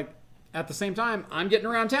stupid," but it's like at the same time, I'm getting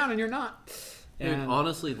around town, and you're not. Dude, And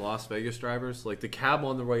honestly, Las Vegas drivers, like the cab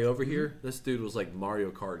on the way over here, this dude was like Mario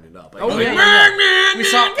Karting it up. Like, Oh, yeah. We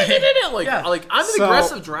saw. like, Yeah. like I'm an So-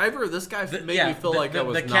 aggressive driver. This guy made me feel like I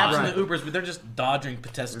was the cabs not. and the Ubers, but they're just dodging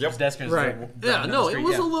pedestrians. Right. Yeah, no, it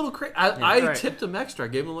was a little crazy. I Right. tipped him extra. I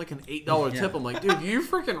gave him like an $8 tip. I'm like, dude, you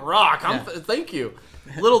freaking rock. Thank you.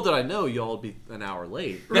 Little did I know y'all would be an hour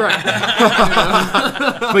late. right.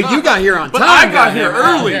 But you got here on But time. I got here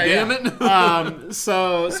goddamn. early, Yeah, yeah. damn it.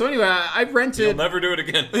 So anyway, I You'll rented. never do it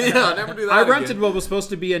again. Yeah, never do that. I again. rented what was supposed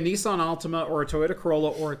to be a Nissan Altima or a Toyota Corolla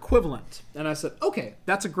or equivalent, and I said, okay,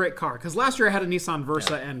 that's a great car because last year I had a Nissan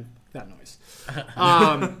Versa and that noise.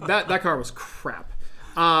 That car was crap.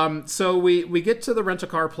 So we get to the rental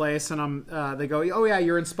car place and they go, oh yeah,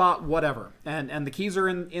 you're in spot whatever, and the keys are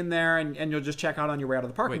in there, and you'll just check out on your way out of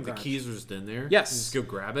the parking Wait, the garage. keys are just in there? Yes. Just go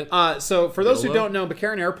grab it? So for those who YOLO? don't know,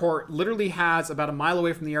 McCarran Airport literally has about a mile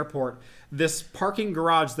away from the airport this parking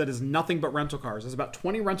garage that is nothing but rental cars. There's about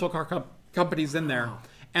 20 rental car companies in there,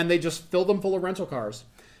 and they just fill them full of rental cars.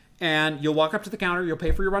 And you'll walk up to the counter, you'll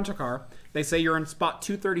pay for your rental car. They say you're in spot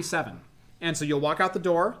 237. And so you'll walk out the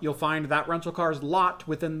door, you'll find that rental car's lot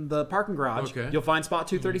within the parking garage. Okay. You'll find spot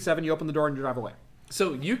 237, you open the door and you drive away.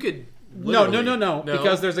 So you could... No, literally-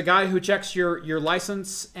 because there's a guy who checks your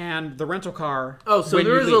license and the rental car. Oh, so when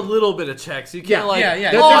there you is a leave. little bit of checks. You Yeah, can't yeah.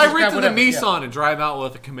 oh, There's I just rented a whatever, yeah. Nissan and drive out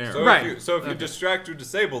with a Camaro. So Right. If you distract or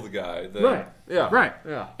disable the guy, then Right. Yeah. Right.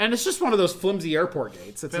 Yeah. And it's just one of those flimsy airport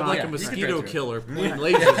gates. It's They have not like a you can mosquito drive through it. killer pointing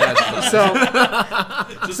lasers at you. so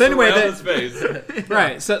Just So anyway, around they- his face.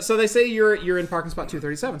 right. So they say you're in parking spot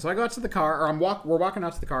 237. So I go out to the car, or we're walking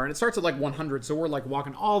out to the car, and it starts at like 100. So we're like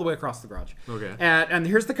walking all the way across the garage. Okay. And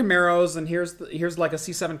here's the Camaros, and here's like a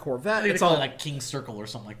C7 Corvette. They It's call all it like King Circle or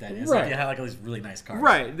something like that. It's Right. like they had like all these really nice cars.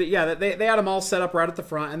 right. Yeah. They had them all set up right at the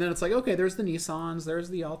front, and then it's like, okay, there's the Nissans, there's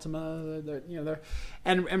the Altima,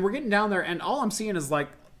 and we're getting down there, and all I'm seeing is like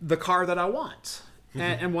the car that I want.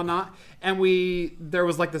 And whatnot, and there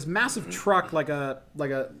was like this massive truck, like a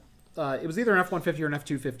it was either an F-150 or an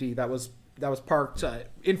F-250 that was parked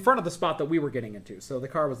in front of the spot that we were getting into. So the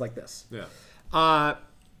car was like this. Yeah.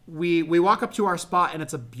 We walk up to our spot, and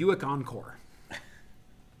it's a Buick Encore.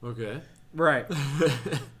 Okay. Right.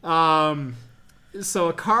 So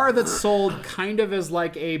a car that's sold kind of as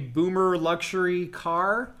like a boomer luxury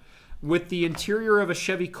car with the interior of a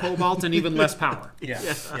Chevy Cobalt and even less power. Yeah.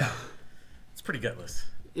 Yeah. It's pretty gutless.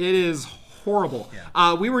 It is horrible.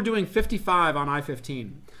 Yeah. We were doing 55 on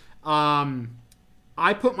I-15.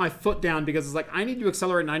 I put my foot down because it's like, I need to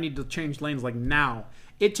accelerate and I need to change lanes like now.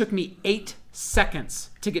 It took me 8 seconds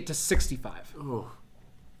to get to 65. Oh.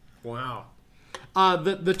 Wow.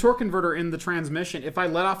 The torque converter in the transmission, if I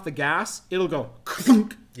let off the gas, it'll go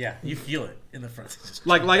clunk. Yeah, you feel it in the front. It's just-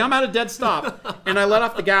 Like I'm at a dead stop, and I let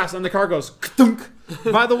off the gas, and the car goes thunk.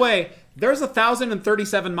 By the way, there's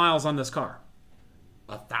 1,037 miles on this car.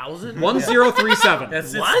 1,000? 1037.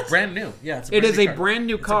 It's brand new. Yeah, it's It is a car. brand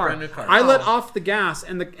new It's a car. brand new car. I let off the gas,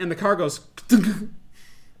 and the car goes thunk.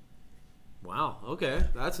 Wow. Okay.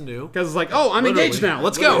 That's new. Because it's like, oh, I'm Literally. engaged now.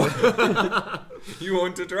 Let's go. You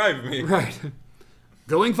want to drive me? Right.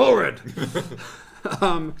 Going forward.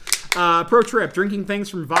 Pro trip: drinking things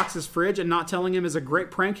from Vox's fridge and not telling him is a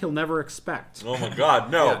great prank he'll never expect. Oh my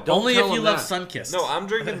God, no. Yeah, don't Only tell if you him love that. Sunkist. No, I'm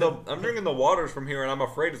drinking the waters from here, and I'm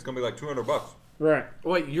afraid it's gonna be like $200. Right.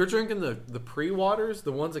 Wait, you're drinking the pre-waters,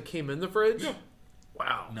 the ones that came in the fridge? Yeah.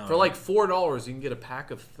 Wow. No, For no. like $4, you can get a pack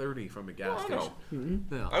of 30 from a gas I know. station.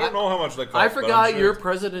 Yeah. I don't know how much they cost. I but I'm forgot sure you're it's-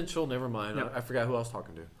 presidential. Never mind. Yep. I forgot who I was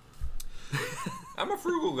talking to. I'm a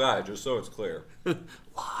frugal guy, just so it's clear.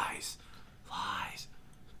 Lies. Lies.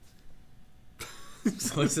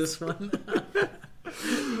 So what's this one?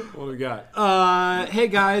 What do we got? Hey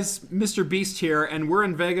guys, Mr. Beast here, and we're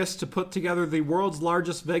in Vegas to put together the world's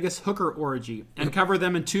largest Vegas hooker orgy and cover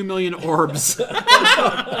them in 2 million orbs.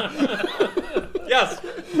 Yes.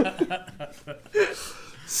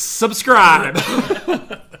 Subscribe.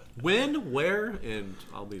 When, where, and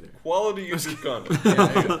I'll be there. Quality YouTube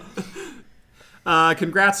content.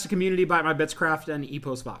 Congrats to Community by My Bitscraft and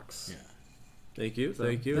Epos Vox. Yeah. Thank you.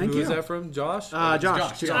 Thank you. Thank Who you. is that from? Josh? Josh.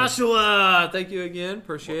 Josh. Joshua. Thank you again.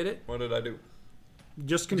 Appreciate it. What did I do?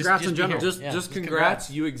 Just congrats Just in be general. here. Just Yeah, just just congrats.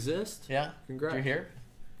 congrats. You exist. Yeah. Congrats. You're here.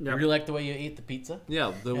 Yep. You really like the way you ate the pizza?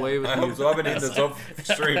 Yeah, the way with I you. hope so. I've been eating this off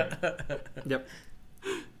stream, Yep.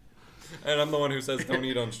 and I'm the one who says don't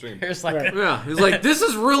eat on stream. Here's like Right. Yeah, he's like, this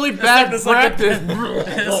is really bad It's like practice.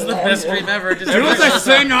 this is the best stream ever. Just Every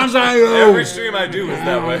Every stream I do is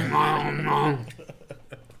that way.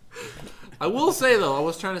 I will say though, I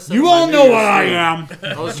was trying to set You up my all New know Year's what I stream.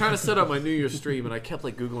 am. I was trying to set up my New Year's stream, and I kept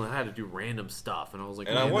like Googling how to do random stuff, and I was like,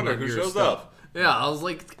 And I man, wonder my who New Year's shows stuff. up. Yeah, I was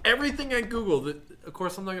like, everything I Googled. Of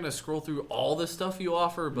course, I'm not gonna scroll through all the stuff you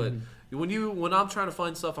offer, but when I'm trying to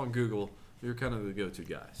find stuff on Google, you're kind of the go-to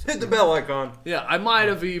guy. So, Hit the bell icon. yeah, I might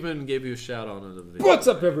have even gave you a shout out on the video. What's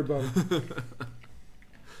up, everybody?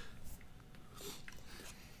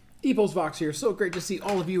 Epos Vox here. So great to see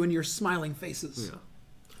all of you and your smiling faces. Yeah.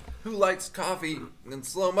 Who likes coffee in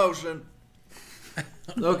slow motion?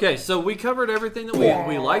 Okay, so we covered everything that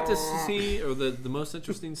we like to see, or the most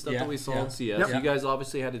interesting stuff that we saw in CS. Yep. You guys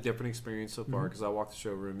obviously had a different experience so far because I walked the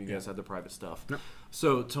showroom. You guys had the private stuff. Yep.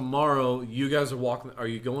 So tomorrow, you guys are walking. Are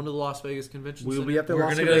you going to the Las Vegas Convention We will Center? be at the We're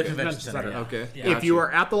Las gonna go to Vegas the Convention convention Center. center. Okay. Yeah. If you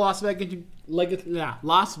are at the Las Vegas Convention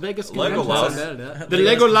Legolas. Center, the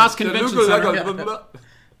Legolas Convention Center,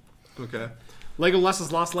 Okay.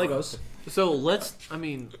 Legolas' Lost Legos. So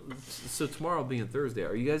so tomorrow being Thursday,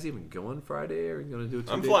 are you guys even going Friday? Or are you going to do it?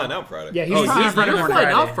 I'm flying out Friday. Yeah, he's Oh, flying you're Friday morning. flying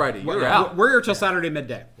out Friday. You're out. We're here till Saturday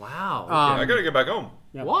midday. Wow. Okay. I gotta get back home.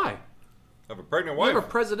 Yeah. Why? I have a pregnant You have wife. a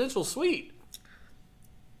presidential suite.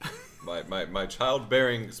 My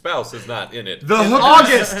childbearing spouse is not in it. The In hookers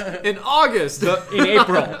August. In August.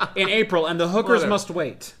 in April, and the hookers Whatever. must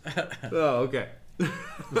wait. Oh, okay.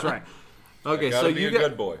 That's right. Okay, Gotta so be you a got,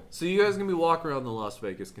 good boy. so you guys gonna be walking around the Las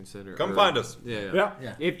Vegas Center. Come find us. Yeah.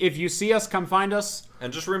 Yeah. If you see us, come find us.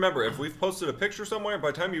 And just remember, if we've posted a picture somewhere, by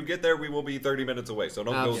the time you get there, we will be 30 minutes away. So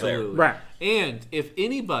don't go there. Absolutely. Right. And if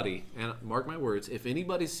anybody, and mark my words, if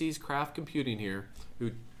anybody sees Craft Computing here, who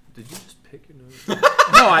did you just pick your nose?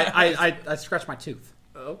 No, I scratched my tooth.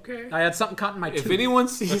 Okay. I had something caught in my tooth. If anyone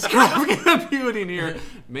sees Craft Computing here,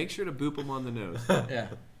 make sure to boop them on the nose. Yeah.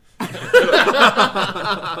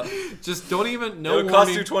 Just don't even It'll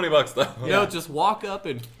cost you $20 though. No, just walk up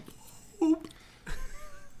and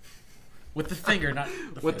With the finger, not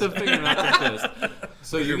with the finger, not the fist.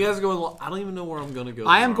 So you guys are going. Well, I don't even know where I'm going to go.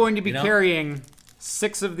 I am tomorrow. going to be You know? carrying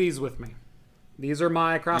 6 of these with me. These are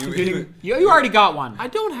my Craft You- Computing. You already got one. I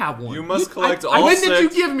don't have one. You must collect I- all When 6. did you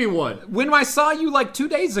give me one? When I saw you like 2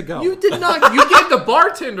 days ago. You did not. You gave the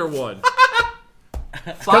bartender one.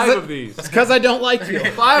 5 of these. It's because I don't like you.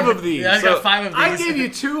 5 of these. Yeah, I So, got 5 of these. I gave you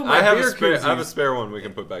 2 of my I have beer a spare. I have a koozies. spare one we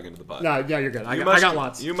can put back into the pot. No, you're good. I You got, must, I got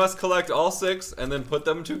lots. You must collect all 6 and then put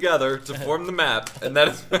them together to form the map, and that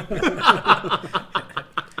is.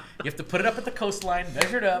 You have to put it up at the coastline,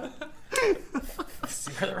 measure it up,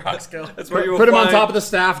 see where the rocks go. That's where you will Put them on find- top of the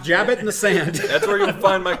staff, jab it in the sand. That's where you'll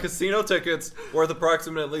find my casino tickets worth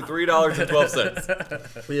approximately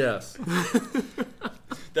 $3.12. Yes.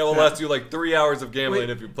 That will last you like 3 hours of gambling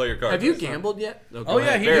if you play your cards. Have you gambled yet? No, go Oh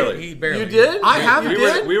yeah, ahead. he Barely. did. He barely. You did? I have We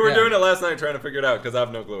it. were Yeah. doing it last night trying to figure it out because I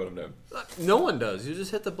have no clue what I'm doing. No one does. You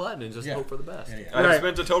just hit the button and just Yeah. hope for the best. Yeah, yeah. I've Right.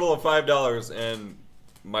 spent a total of $5, and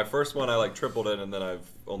my first one I like tripled it, and then I've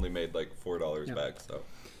only made like $4 back. So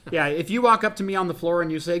Yeah, if you walk up to me on the floor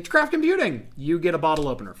and you say, Craft Computing, you get a bottle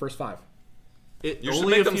opener. First 5. you should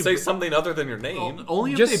Only make if them you say bo- something other than your name.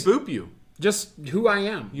 Only if Just- they boop you. Just who I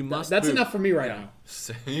am. You must That's boop. enough for me right now.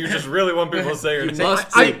 You just really want people to say your name.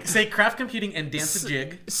 must Say, say Craft Computing and dance a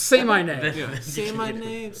jig. Say my name. Yeah. Say my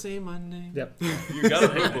name. Say my name. Yep. You gotta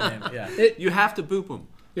boop them. Yeah. You have to boop them.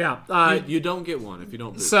 Yeah. You don't get one if you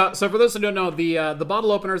don't boop. So for those who don't know, the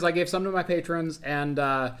bottle openers, I gave some to my patrons, and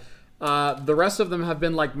the rest of them have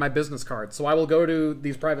been like my business cards. So I will go to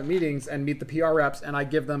these private meetings and meet the PR reps, and I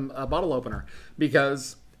give them a bottle opener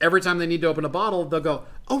because every time they need to open a bottle, they'll go,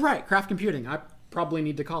 "Oh right, Craft Computing. I probably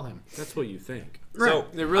need to call him." That's what you think. So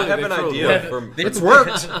They really- I have they an throw it idea away. from. It's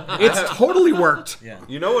worked. It's totally worked. Yeah.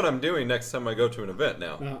 You know what I'm doing next time I go to an event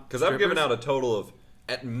now? Because I've given out a total of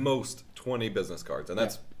at most 20 business cards, and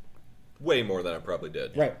that's way more than I probably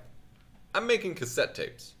did. Right. I'm making cassette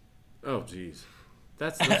tapes. Oh, jeez.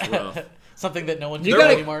 That's rough. Something that no one You can do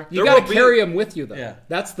gotta anymore. you There gotta will be- carry them with you though. Yeah.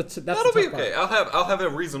 That's the that's That'll the be tough okay. part. I'll have a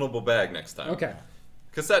reasonable bag next time. Okay.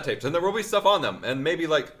 Cassette tapes, and there will be stuff on them, and maybe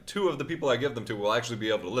like 2 of the people I give them to will actually be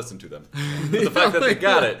able to listen to them. But the fact that they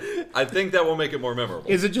got it, I think that will make it more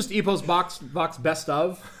memorable. Is it just Epo's box best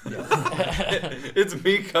of? It's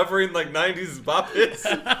me covering like 90s bop hits.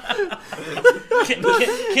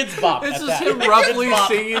 Kids bop. It's at just that. him roughly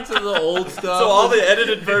singing to the old stuff. So all the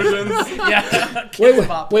edited versions. Yeah. Wait, Kids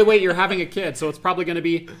bop. wait, you're having a kid, so it's probably going to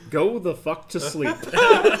be go the fuck to sleep.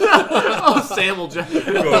 Oh, Samuel Jackson.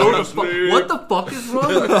 Go to sleep. What the fuck is wrong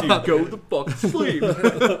with you? Go the fuck to sleep.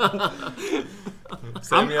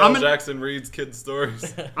 Samuel I'm an- Jackson reads kids'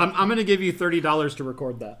 stories. I'm going to give you $30 to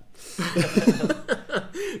record that.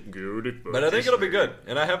 But I think it'll be good.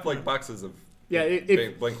 And I have like boxes of Yeah,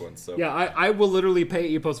 blank ones. So yeah, I will literally pay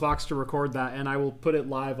Epos Vox to record that, and I will put it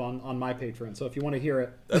live on my Patreon. So if you want to hear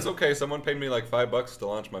it, that's okay. Someone paid me like $5 to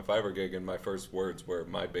launch my Fiverr gig, and my first words were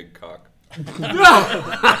 "my big cock." in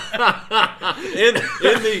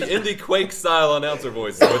the Quake style announcer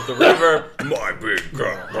voice with the reverb, "my big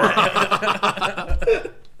cock."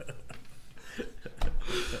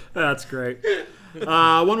 that's great.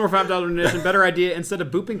 One more $5 donation. Better idea. Instead of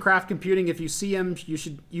booping Craft Computing, if you see him, you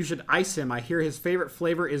should ice him. I hear his favorite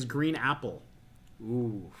flavor is green apple.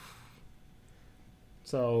 Ooh.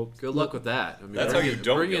 So Good luck with that. I mean, That's how you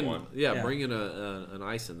don't bring get in, one. Yeah, Yeah. bring in an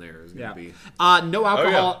ice in there is yeah. gonna be. No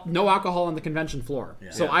alcohol. No alcohol on the convention floor.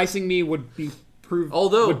 So Yeah. icing me would be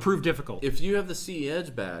Although, would prove difficult. If you have the CES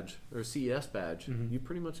badge or CES badge, you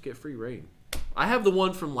pretty much get free reign. I have the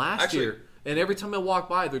one from last Actually- year, and every time I walk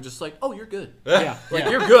by, they're just like, "Oh, you're good." yeah. Like,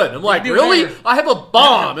 you're good. I'm like, do really? whatever. I have a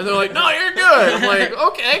bomb, and they're like, "No, you're good." I'm like,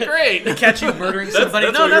 "Okay, great." Catch you murdering somebody.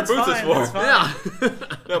 that's no, what your that's booth is fine. for. That's fine. Yeah.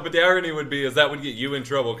 No, but the irony would be is that would get you in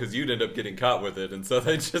trouble because you'd end up getting caught with it, and so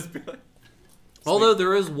they'd just be like, Although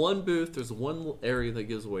there is one booth, there's one area that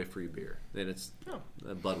gives away free beer, and it's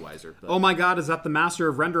Budweiser. But Oh my God, is that the master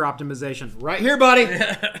of render optimization? Right here, buddy.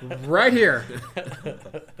 Right here.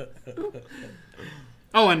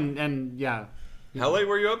 Oh, and yeah. "How late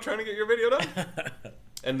were you up trying to get your video done?"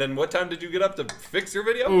 And then what time did you get up to fix your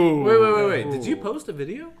video? Ooh. Wait. Did you post a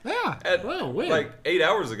video? Yeah. At, when? like 8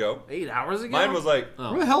 hours ago. 8 hours ago? Mine was like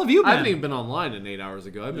Oh. Where the hell have you I haven't been? even been online in 8 hours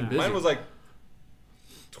ago. I've been busy. mine was like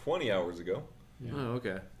 20 hours ago. Oh,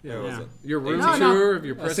 okay. Yeah, it wasn't. Your room No, tour no. of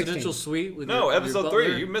your 16. presidential suite with No, your, episode your 3.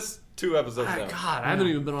 butler? You missed 2 episodes now. God, I haven't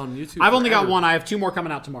even been on YouTube. I've only got forever. one. I have 2 more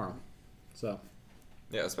coming out tomorrow. So.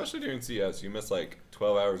 Yeah, especially during CS, you miss like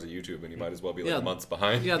 12 hours of YouTube, and you might as well be like Yeah. months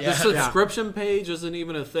behind. Yeah, the subscription page isn't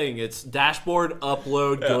even a thing. It's dashboard,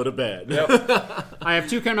 upload, go to bed. Yep. I have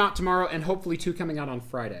 2 coming out tomorrow and hopefully 2 coming out on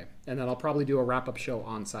Friday. And then I'll probably do a wrap-up show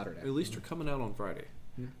on Saturday. At least you're coming out on Friday.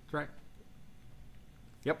 That's right.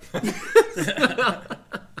 Yep.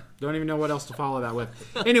 Don't even know what else to follow that with.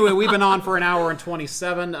 Anyway, we've been on for an hour and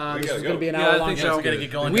 27. This gotta is going go. to be an Yeah, I hour-long think show. we gotta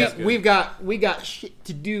get going. We, Yeah. we got shit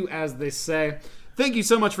to do, as they say. Thank you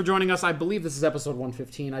so much for joining us. I believe this is episode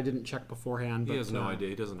 115. I didn't check beforehand. He But, has no idea.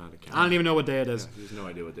 He doesn't know how to count. I don't even know what day it is. He has no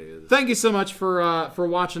idea what day it is. Thank you so much for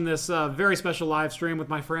watching this very special live stream with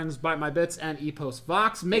my friends Bite My Bits and ePost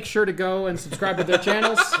Vox. Make sure to go and subscribe to their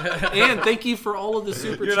channels. And thank you for all of the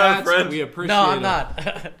super You're not a chats. friend. We appreciate No, I'm it.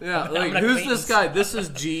 not. Yeah, like, an who's this acquaintance. guy? This is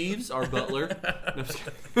Jeeves, our butler. No, I'm just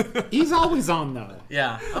kidding. He's always on though.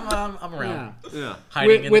 Yeah, I'm around. Yeah. Yeah.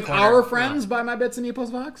 Hiding in With the corner. our friends Bite My Bits and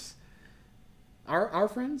ePost Vox. Our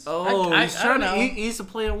friends. Oh, I he's trying don't to. know. He's a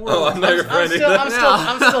play on words. Oh, I'm not your friend either.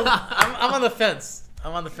 I'm on the fence.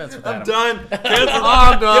 I'm on the fence with I'm that. done. Cancel. Oh,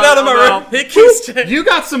 I'm done. Get out of my I'm room. He keeps You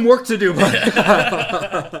got some work to do, buddy.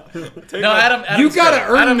 No, Adam. You Adam's gotta great.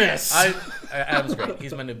 earn Adam, this. Adam's great.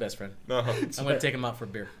 He's my new best friend. No. I'm gonna take him out for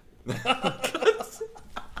beer.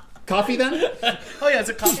 Coffee then? Oh yeah, it's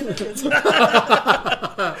a coffee. He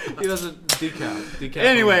doesn't decaf.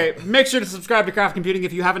 Anyway, make sure to subscribe to Craft Computing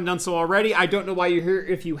if you haven't done so already. I don't know why you're here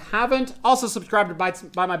if you haven't. Also, subscribe to Buy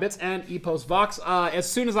My Bits and ePost Vox. As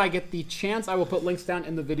soon as I get the chance, I will put links down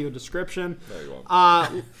in the video description. No, you won't.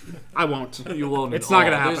 I won't. You won't. It's at not all.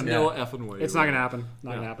 gonna happen. There's no effing way. It's not going to happen.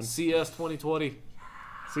 Not going to happen. CS 2020.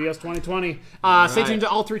 CES 2020. Stay right. tuned to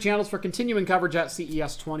all 3 channels for continuing coverage at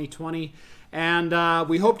CES 2020. And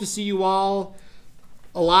we hope to see you all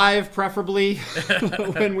alive, preferably,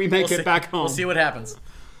 when we make it back home. We'll see what happens.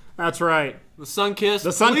 That's right. The Sun Kiss.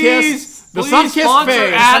 The Sun please, Kiss. The please Sun Kiss sponsor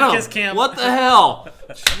phase. Adam. Sun Kiss camp. What the hell?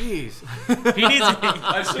 Jeez. He needs.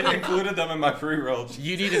 I should have included them in my pre-roll.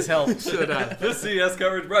 You need his help. Should have. This CS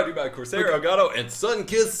coverage brought to you by Corsair Elgato and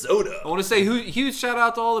Sunkist Soda. I want to say huge shout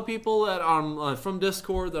out to all the people that are from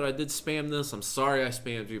Discord that I did spam this. I'm sorry I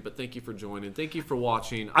spammed you, but thank you for joining. Thank you for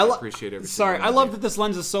watching. I appreciate everything. Sorry, I love that this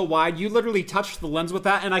lens is so wide. You literally touched the lens with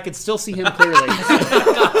that, and I could still see him clearly.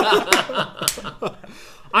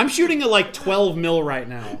 I'm shooting at like 12 mil right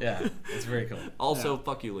now. Yeah, it's very cool. Also,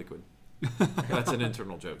 fuck you, Liquid. That's an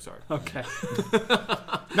internal joke. Sorry. Okay.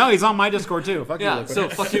 No, he's on my Discord too. Fuck you, Yeah. Liquid. So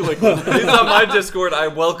fuck you, Liquid. He's on my Discord. I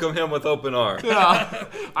welcome him with open arms. Yeah.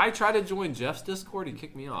 I tried to join Jeff's Discord. He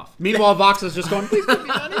kicked me off. Meanwhile, Vox is just going, please put me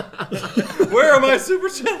on here. Where are my super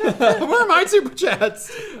chats? Where are my super chats?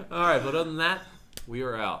 All right, but other than that, we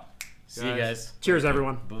are out. See you guys. Cheers,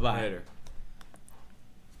 everyone. Bye bye. Later.